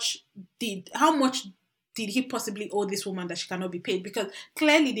did he possibly owe this woman that she cannot be paid? Because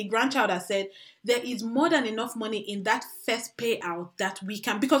clearly the grandchild has said there is more than enough money in that first payout that we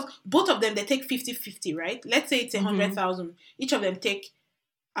can, because both of them, they take 50-50, right? Let's say it's 100,000. Each of them take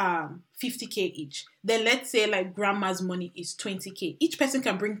 50K each. Then let's say like grandma's money is 20K. Each person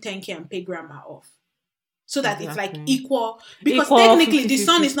can bring 10K and pay grandma off. So that it's like equal. Because technically the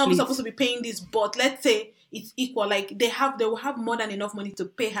son is not supposed to be paying this, but let's say it's equal. Like they will have more than enough money to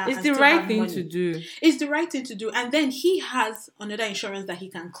pay her. It's the right thing to do. It's the right thing to do. And then he has another insurance that he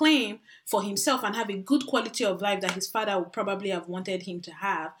can claim for himself and have a good quality of life that his father would probably have wanted him to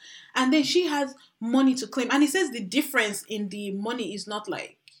have. And then she has money to claim. And he says the difference in the money is not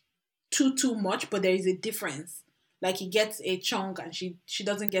like too much, but there is a difference. Like he gets a chunk and she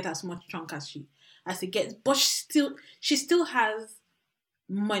doesn't get as much chunk as he gets. But she still has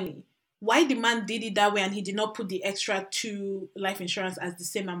money. Why the man did it that way and he did not put the extra 2 life insurance as the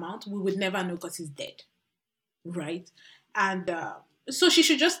same amount, we would never know because he's dead. Right? And so she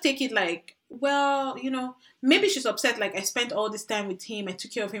should just take it like, well, maybe she's upset. Like, I spent all this time with him. I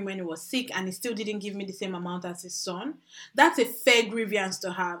took care of him when he was sick and he still didn't give me the same amount as his son. That's a fair grievance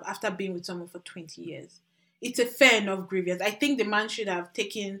to have after being with someone for 20 years. It's a fair enough grievance. I think the man should have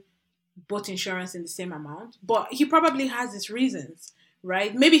taken both insurance in the same amount, but he probably has his reasons.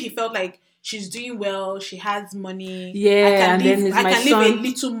 Right? Maybe he felt like she's doing well, she has money. Yeah, I can leave a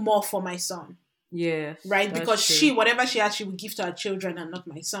little more for my son. Yeah. Right? Because whatever she has, she will give to her children and not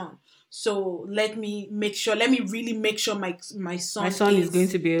my son. So let me really make sure my son is going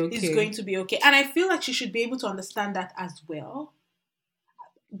to be okay. Is going to be okay. And I feel like she should be able to understand that as well.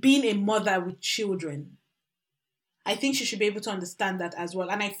 Being a mother with children, I think she should be able to understand that as well.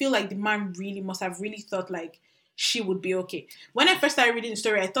 And I feel like the man really must have really thought like she would be okay. When I first started reading the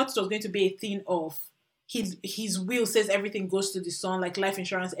story, I thought it was going to be a thing of his will says everything goes to the son, like life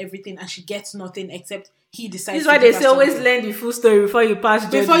insurance, everything, and she gets nothing except he decides. This is why they say always learn the full story before you pass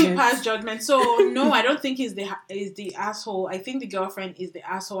judgment. Before you pass judgment. So no, I don't think he's the asshole. I think the girlfriend is the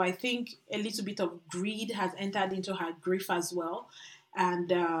asshole. I think a little bit of greed has entered into her grief as well,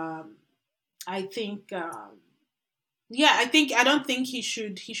 and I think. I don't think he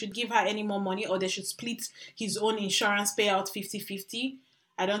should give her any more money, or they should split his own insurance payout 50-50.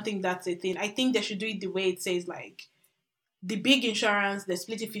 I don't think that's a thing. I think they should do it the way it says, like the big insurance, they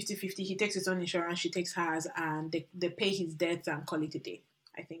split it 50-50. He takes his own insurance, she takes hers, and they pay his debts and call it a day.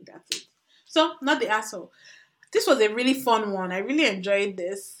 I think that's it. So, not the asshole. This was a really fun one. I really enjoyed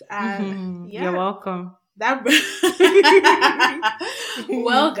this. And You're welcome.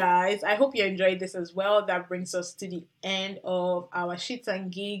 Well, guys, I hope you enjoyed this as well. That brings us to the end of our Shits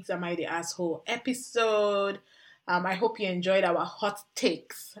and Gigs Am I the Asshole episode. I hope you enjoyed our hot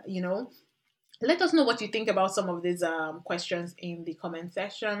takes. Let us know what you think about some of these questions in the comment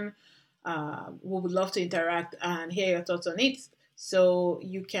section. We would love to interact and hear your thoughts on it. So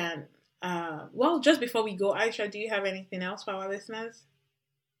you can just before we go, Aisha, do you have anything else for our listeners?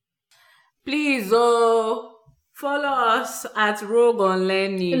 Please, follow us at Rogue on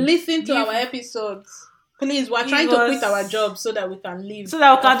Learning. Listen to our episodes. Please, we're trying to quit our job so that we can live. So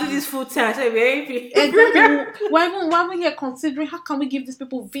that we can do this full time. So exactly. We're even here considering how can we give these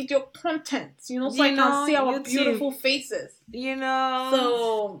people video content, so I can see our beautiful faces.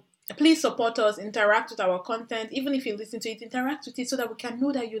 So please support us, interact with our content. Even if you listen to it, interact with it so that we can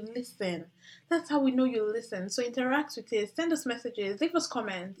know that you listen. That's how we know you listen. So interact with it. Send us messages. Leave us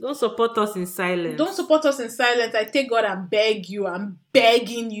comments. Don't support us in silence. I take God and beg you. I'm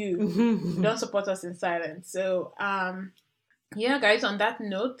begging you. Don't support us in silence. So, guys, on that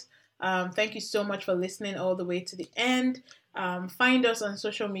note, thank you so much for listening all the way to the end. Find us on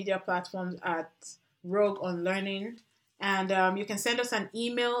social media platforms at Rogue on Learning. And you can send us an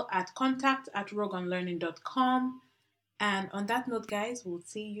email at contact@rogueonlearning.com. And on that note, guys, we'll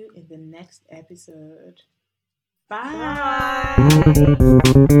see you in the next episode. Bye.